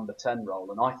in a number 10 role.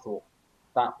 And I thought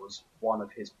that was one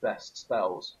of his best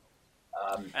spells.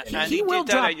 And he will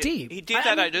drop deep. He did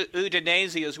that at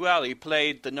Udinese as well. He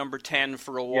played the number 10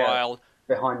 for a while.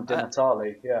 Behind Di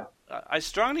Natale, yeah. I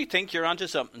strongly think you're onto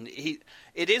something.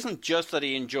 It isn't just that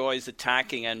he enjoys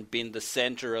attacking and being the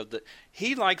centre of the...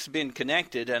 He likes being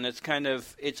connected, and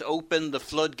it's opened the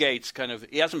floodgates,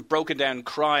 He hasn't broken down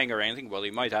crying or anything. Well,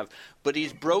 he might have. But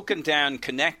he's broken down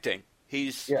connecting.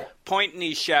 He's pointing,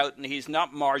 he's shouting, he's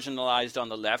not marginalised on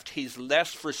the left. He's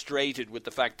less frustrated with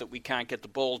the fact that we can't get the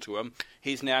ball to him.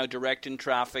 He's now directing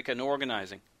traffic and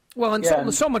organising. Well,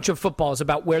 and so much of football is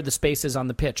about where the space is on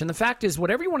the pitch. And the fact is,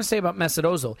 whatever you want to say about Mesut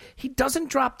Ozil, he doesn't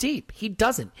drop deep. He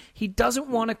doesn't. He doesn't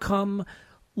want to come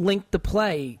link the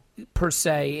play, per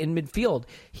se, in midfield.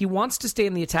 He wants to stay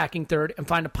in the attacking third and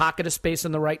find a pocket of space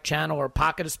in the right channel or a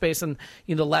pocket of space in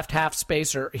the left half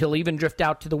space, or he'll even drift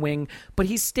out to the wing. But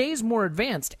he stays more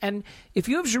advanced. And if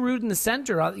you have Giroud in the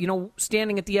center,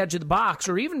 standing at the edge of the box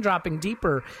or even dropping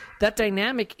deeper, that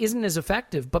dynamic isn't as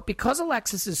effective. But because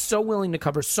Alexis is so willing to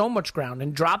cover so much ground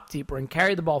and drop deeper and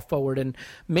carry the ball forward and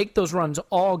make those runs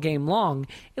all game long,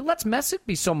 it lets Mesut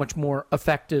be so much more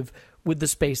effective with the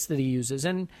space that he uses.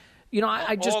 And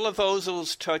I just... All of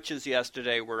Ozil's touches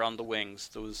yesterday were on the wings.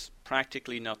 There was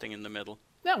practically nothing in the middle.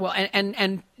 Yeah, well,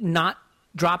 and not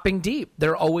dropping deep.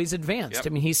 They're always advanced. Yep. I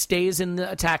mean, he stays in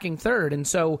the attacking third. And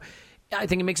so I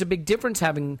think it makes a big difference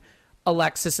having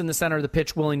Alexis in the center of the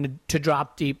pitch willing to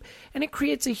drop deep. And it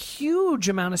creates a huge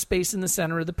amount of space in the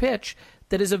center of the pitch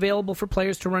that is available for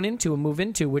players to run into and move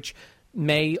into, which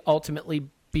may ultimately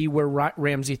be where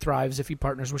Ramsey thrives if he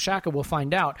partners with Xhaka. We'll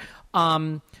find out.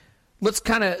 Let's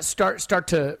kind of start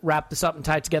to wrap this up and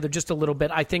tie it together just a little bit.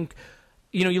 I think,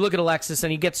 you look at Alexis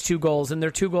and he gets 2 goals, and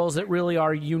they're 2 goals that really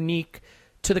are unique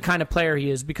to the kind of player he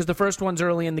is, because the first one's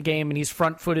early in the game and he's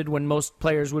front-footed when most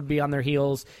players would be on their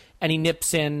heels, and he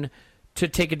nips in to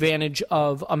take advantage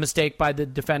of a mistake by the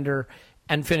defender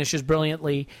and finishes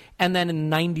brilliantly. And then in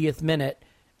the 90th minute,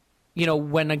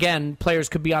 when, again, players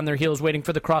could be on their heels waiting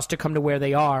for the cross to come to where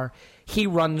they are, he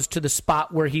runs to the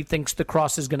spot where he thinks the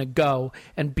cross is going to go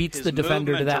and beats the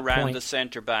defender to that around point. The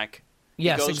centre-back.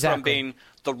 Yes, he goes exactly. from being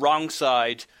the wrong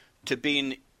side to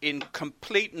being in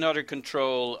complete and utter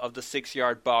control of the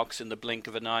 6-yard box in the blink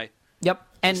of an eye. Yep.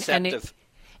 Deceptive.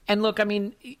 And look, I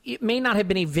mean, it may not have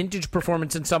been a vintage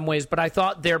performance in some ways, but I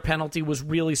thought their penalty was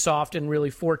really soft and really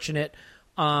fortunate.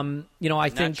 I think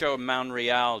Nacho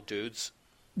Monreal, dudes.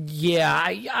 Yeah,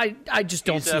 I just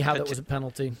don't see how that was a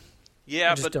penalty.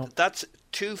 Yeah, but that's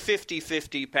 2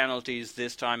 50-50 penalties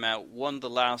this time out, one the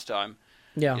last time.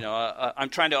 Yeah. I'm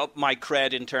trying to up my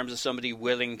cred in terms of somebody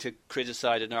willing to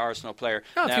criticize an Arsenal player.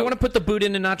 No, if you want to put the boot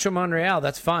into Nacho Monreal,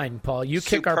 that's fine, Paul. You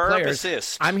kick our players.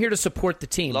 Assist. I'm here to support the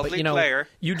team. Lovely but, player.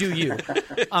 You do you.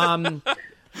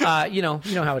 You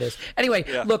know how it is. Anyway,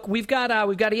 Look, we've got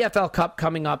EFL Cup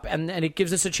coming up, and it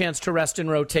gives us a chance to rest and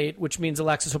rotate, which means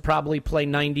Alexis will probably play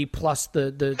 90 plus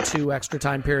the 2 extra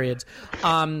time periods.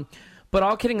 But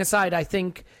all kidding aside, I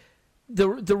think the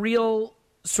real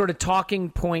sort of talking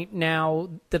point now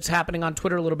that's happening on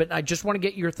Twitter a little bit, and I just want to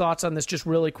get your thoughts on this just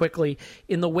really quickly.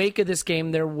 In the wake of this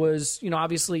game, there was,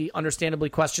 obviously, understandably,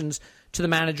 questions to the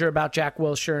manager about Jack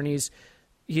Wilshere, and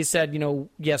he said,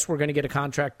 yes, we're going to get a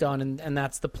contract done, and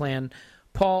that's the plan.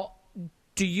 Paul,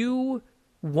 do you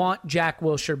want Jack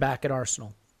Wilshere back at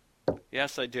Arsenal?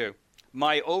 Yes, I do.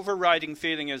 My overriding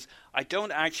feeling is I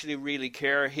don't actually really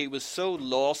care. He was so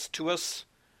lost to us.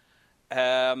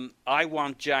 I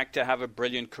want Jack to have a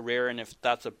brilliant career, and if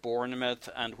that's at Bournemouth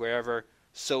and wherever,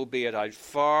 so be it. I'd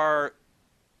far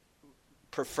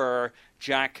prefer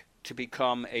Jack to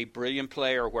become a brilliant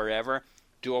player wherever.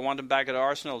 Do I want him back at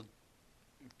Arsenal?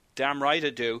 Damn right I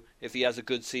do, if he has a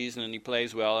good season and he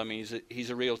plays well. I mean, he's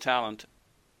a real talent.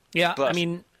 Yeah, but, I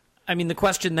mean, the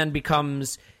question then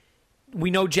becomes,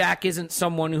 we know Jack isn't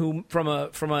someone who, from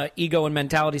a ego and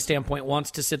mentality standpoint,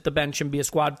 wants to sit the bench and be a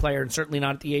squad player, and certainly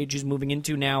not at the age he's moving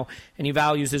into now, and he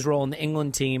values his role in the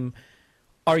England team.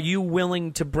 Are you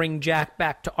willing to bring Jack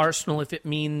back to Arsenal if it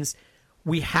means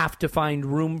we have to find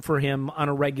room for him on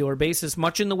a regular basis,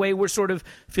 much in the way we're sort of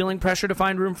feeling pressure to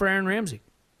find room for Aaron Ramsey?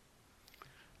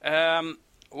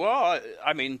 Well,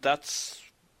 I mean, that's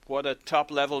what a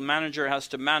top-level manager has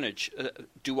to manage.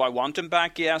 Do I want him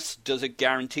back? Yes. Does it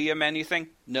guarantee him anything?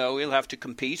 No, he'll have to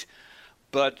compete.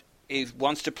 But he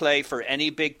wants to play for any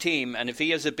big team, and if he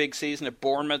has a big season at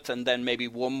Bournemouth and then maybe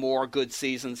one more good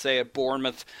season, say, at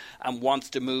Bournemouth, and wants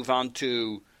to move on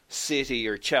to City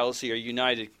or Chelsea or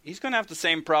United, he's going to have the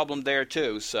same problem there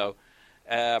too. So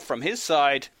from his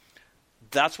side,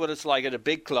 that's what it's like at a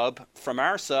big club. From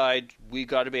our side, we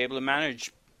got to be able to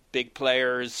manage big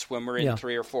players when we're in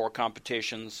 3 or 4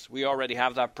 competitions. We already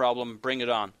have that problem. Bring it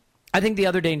on. I think the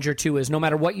other danger, too, is no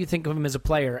matter what you think of him as a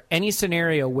player, any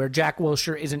scenario where Jack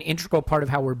Wilshere is an integral part of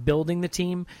how we're building the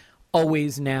team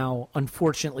always now,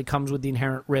 unfortunately, comes with the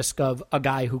inherent risk of a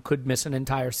guy who could miss an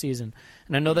entire season.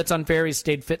 And I know that's unfair. He's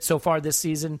stayed fit so far this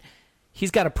season.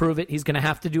 He's got to prove it. He's going to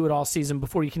have to do it all season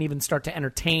before you can even start to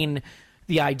entertain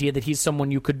the idea that he's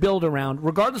someone you could build around,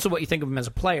 regardless of what you think of him as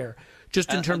a player,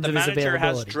 just in terms of his availability. The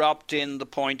manager has dropped in the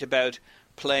point about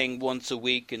playing once a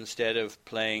week instead of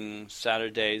playing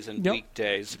Saturdays and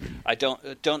weekdays. I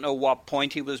don't know what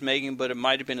point he was making, but it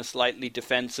might have been a slightly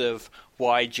defensive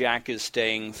why Jack is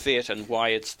staying fit and why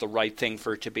it's the right thing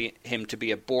for him to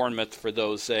be at Bournemouth, for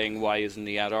those saying why isn't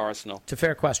he at Arsenal. It's a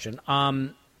fair question.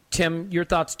 Tim, your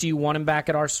thoughts, do you want him back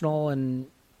at Arsenal? And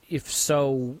if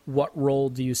so, what role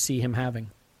do you see him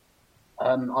having?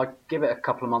 I'd give it a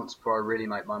couple of months before I really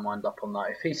make my mind up on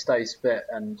that. If he stays fit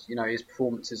and his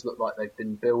performances look like they've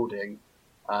been building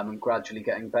and gradually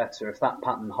getting better, if that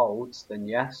pattern holds, then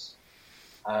yes.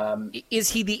 Is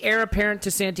he the heir apparent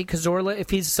to Santi Cazorla if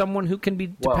he's someone who can be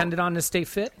depended on to stay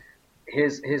fit?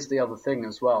 Here's the other thing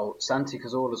as well. Santi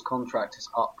Cazorla's contract is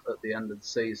up at the end of the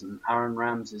season. Aaron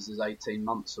Ramsey's is 18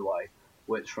 months away,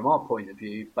 which from our point of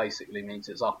view basically means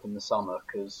it's up in the summer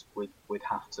because we'd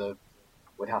have to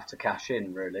cash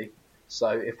in, really. So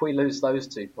if we lose those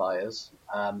 2 players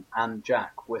and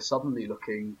Jack, we're suddenly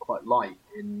looking quite light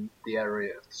in the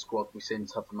area of the squad we seem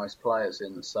to have the most players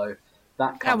in. So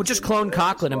that we'll just clone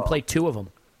Coughlin and play 2 of them.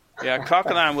 Yeah,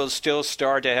 Coughlin will still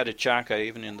start ahead of Xhaka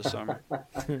even in the summer.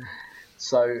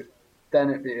 So then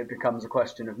it becomes a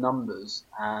question of numbers.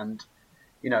 And,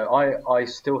 I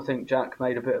still think Jack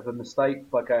made a bit of a mistake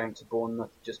by going to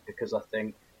Bournemouth, just because I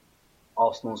think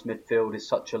Arsenal's midfield is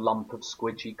such a lump of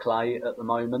squidgy clay at the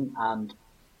moment, and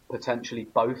potentially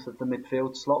both of the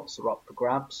midfield slots are up for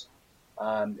grabs.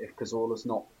 If Cazorla's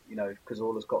not, if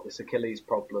Cazorla's got this Achilles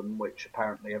problem, which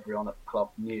apparently everyone at the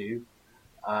club knew,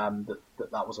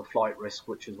 that was a flight risk,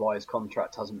 which is why his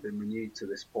contract hasn't been renewed to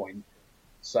this point.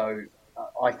 So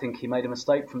I think he made a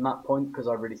mistake from that point, because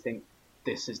I really think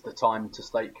this is the time to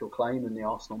stake your claim in the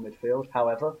Arsenal midfield.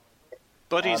 However,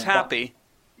 but he's happy.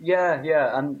 Yeah,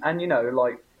 and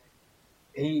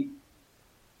he.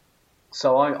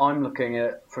 So I'm looking at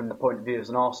it from the point of view as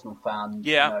an Arsenal fan.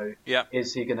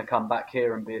 Is he going to come back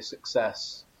here and be a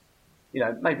success?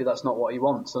 Maybe that's not what he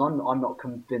wants, and I'm not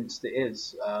convinced it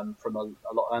is. From a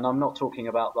lot, and I'm not talking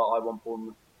about that I want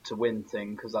Bournemouth to win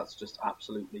thing, because that's just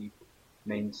absolutely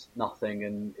means nothing,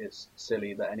 and it's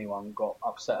silly that anyone got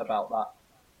upset about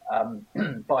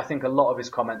that. But I think a lot of his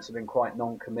comments have been quite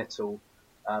non-committal.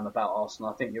 About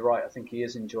Arsenal. I think you're right. I think he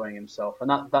is enjoying himself,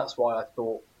 and that's why I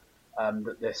thought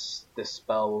that this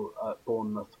spell at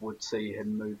Bournemouth would see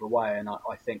him move away, and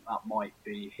I think that might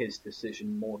be his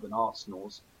decision more than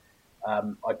Arsenal's.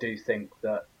 I do think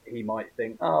that he might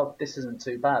think, this isn't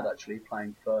too bad actually,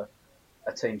 playing for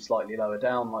a team slightly lower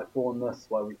down like Bournemouth,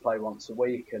 where we play once a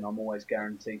week and I'm always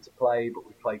guaranteed to play, but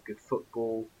we play good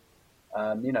football.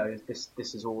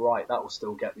 This is all right. That will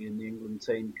still get me in the England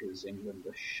team, because England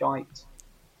are shite.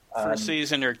 For a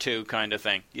season or 2 kind of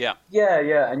thing, yeah.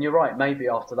 Yeah, and you're right. Maybe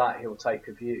after that he'll take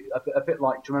a view. A bit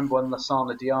like, do you remember when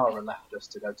Lassana Diarra left us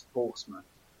to go to Bournemouth?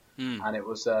 And it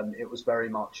was very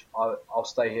much, I'll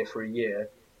stay here for a year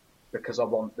because I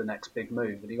want the next big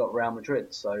move. And he got Real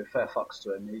Madrid, so fair fucks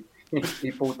to him.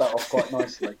 He pulled that off quite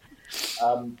nicely.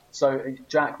 So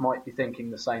Jack might be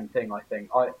thinking the same thing, I think.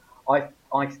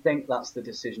 I think that's the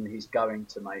decision he's going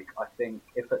to make. I think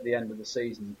if at the end of the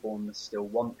season Bournemouth still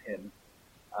want him,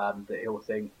 that he'll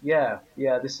think, yeah,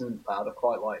 this isn't bad, I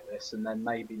quite like this, and then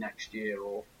maybe next year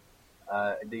or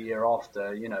the year after,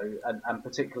 and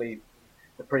particularly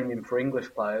the premium for English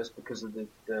players because of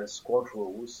the squad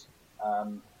rules,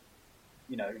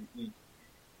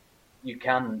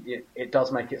 it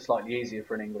does make it slightly easier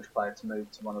for an English player to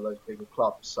move to one of those bigger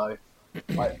clubs. So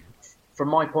from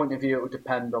my point of view, it will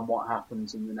depend on what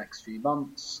happens in the next few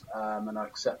months, and I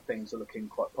accept things are looking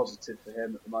quite positive for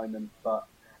him at the moment. But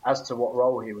as to what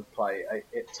role he would play,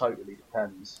 it totally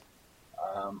depends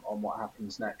on what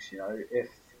happens next. If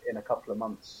in a couple of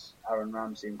months Aaron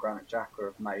Ramsey and Granit Xhaka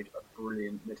have made a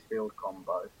brilliant midfield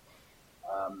combo,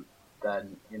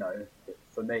 then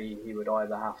for me he would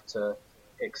either have to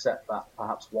accept that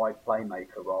perhaps wide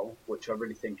playmaker role, which I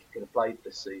really think he could have played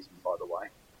this season, by the way.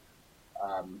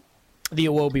 The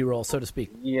Iwobi role, so to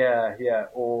speak. Yeah,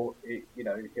 or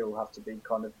he'll have to be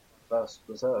kind of first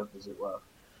reserve, as it were.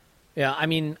 Yeah, I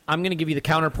mean, I'm going to give you the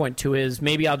counterpoint to his,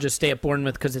 maybe I'll just stay at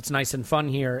Bournemouth because it's nice and fun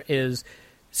here, is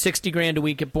 $60,000 a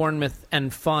week at Bournemouth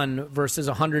and fun versus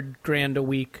 $100,000 a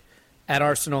week at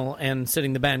Arsenal and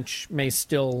sitting the bench may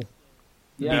still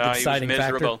be the deciding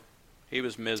factor. He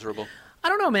was miserable. I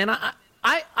don't know, man.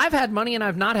 I've had money and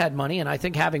I've not had money, and I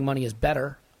think having money is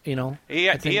better. He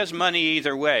has money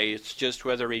either way. It's just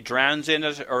whether he drowns in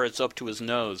it or it's up to his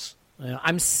nose.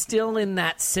 I'm still in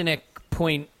that cynic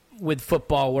point with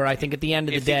football where I think at the end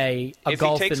of the day, a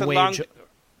golf and wage...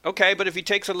 Okay, but if he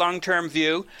takes a long-term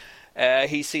view,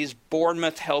 he sees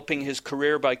Bournemouth helping his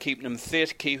career by keeping him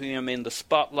fit, keeping him in the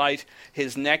spotlight.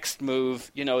 His next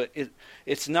move,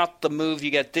 it's not the move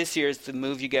you get this year, it's the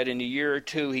move you get in a year or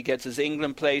two. He gets his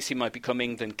England place, he might become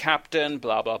England captain,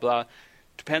 blah, blah, blah.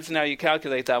 Depends on how you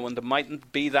calculate that one. There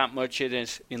mightn't be that much in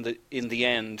it in the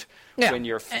end when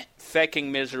you're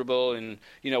fecking miserable. And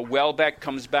Welbeck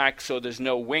comes back, so there's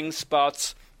no wing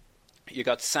spots. You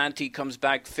got Santi comes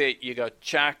back fit. You got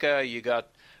Xhaka. You got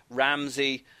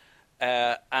Ramsey,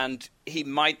 and he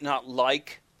might not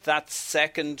like that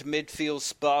second midfield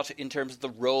spot in terms of the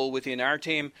role within our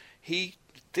team.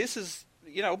 This is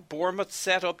Bournemouth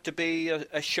set up to be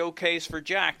a showcase for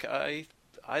Jack.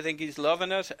 I think he's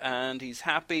loving it and he's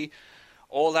happy.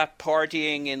 All that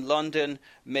partying in London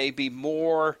may be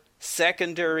more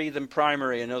secondary than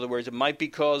primary. In other words, it might be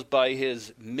caused by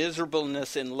his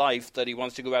miserableness in life that he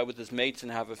wants to go out with his mates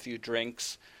and have a few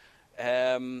drinks.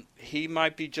 He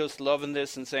might be just loving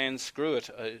this and saying, screw it,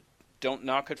 don't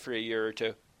knock it for a year or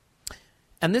two.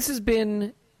 And this has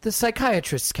been the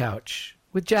Psychiatrist's Couch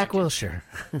with Jack Wilshere.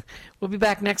 We'll be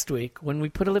back next week when we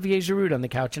put Olivier Giroud on the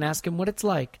couch and ask him what it's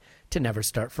like to never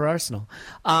start for Arsenal.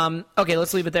 Okay,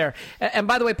 let's leave it there. And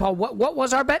by the way, Paul, what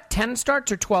was our bet? 10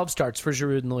 starts or 12 starts for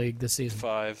Giroud in the league this season?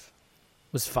 5.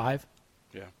 Was 5?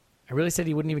 Yeah. I really said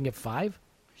he wouldn't even get 5?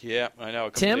 Yeah, I know.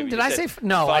 Tim, did I say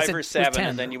no? 5 I said or 7, 10.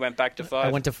 and then you went back to 5. I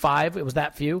went to 5. It was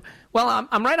that few. Well,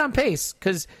 I'm right on pace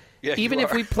because even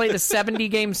if we played a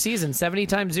 70-game season, 70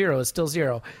 times 0 is still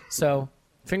 0. So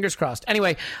fingers crossed.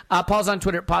 Anyway, Paul's on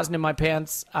Twitter at Pausing in My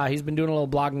Pants. He's been doing a little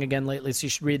blogging again lately, so you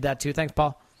should read that too. Thanks,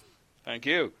 Paul. Thank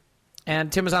you.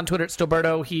 And Tim is on Twitter at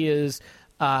Stilberto.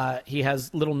 He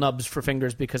has little nubs for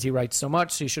fingers because he writes so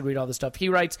much, so you should read all the stuff he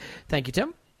writes. Thank you,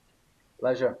 Tim.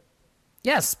 Pleasure.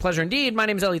 Yes, pleasure indeed. My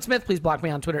name is Elliot Smith. Please block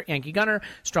me on Twitter, Yankee Gunner.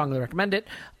 Strongly recommend it.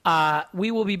 We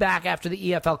will be back after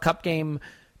the EFL Cup game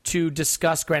to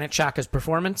discuss Granit Xhaka's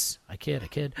performance. I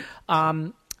kid.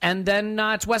 And then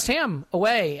it's West Ham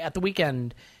away at the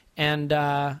weekend. And,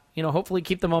 hopefully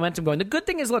keep the momentum going. The good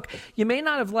thing is, look, you may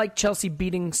not have liked Chelsea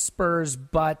beating Spurs,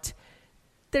 but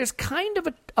there's kind of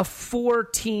a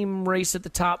 4-team race at the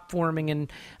top forming.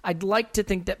 And I'd like to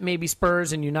think that maybe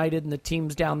Spurs and United and the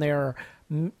teams down there are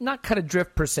not cut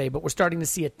adrift per se, but we're starting to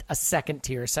see a second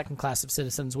tier, a second class of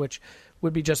citizens, which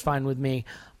would be just fine with me.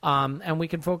 And we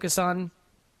can focus on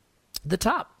the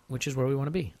top, which is where we want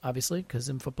to be, obviously, because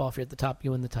in football, if you're at the top,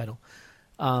 you win the title.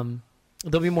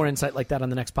 There'll be more insight like that on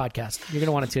the next podcast. You're going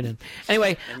to want to tune in.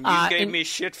 Anyway. And you gave me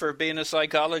shit for being a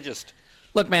psychologist.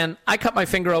 Look, man, I cut my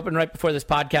finger open right before this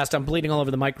podcast. I'm bleeding all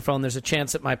over the microphone. There's a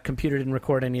chance that my computer didn't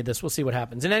record any of this. We'll see what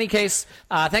happens. In any case,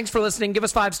 thanks for listening. Give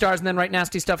us 5 stars and then write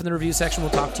nasty stuff in the review section.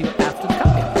 We'll talk to you after the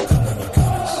cup game.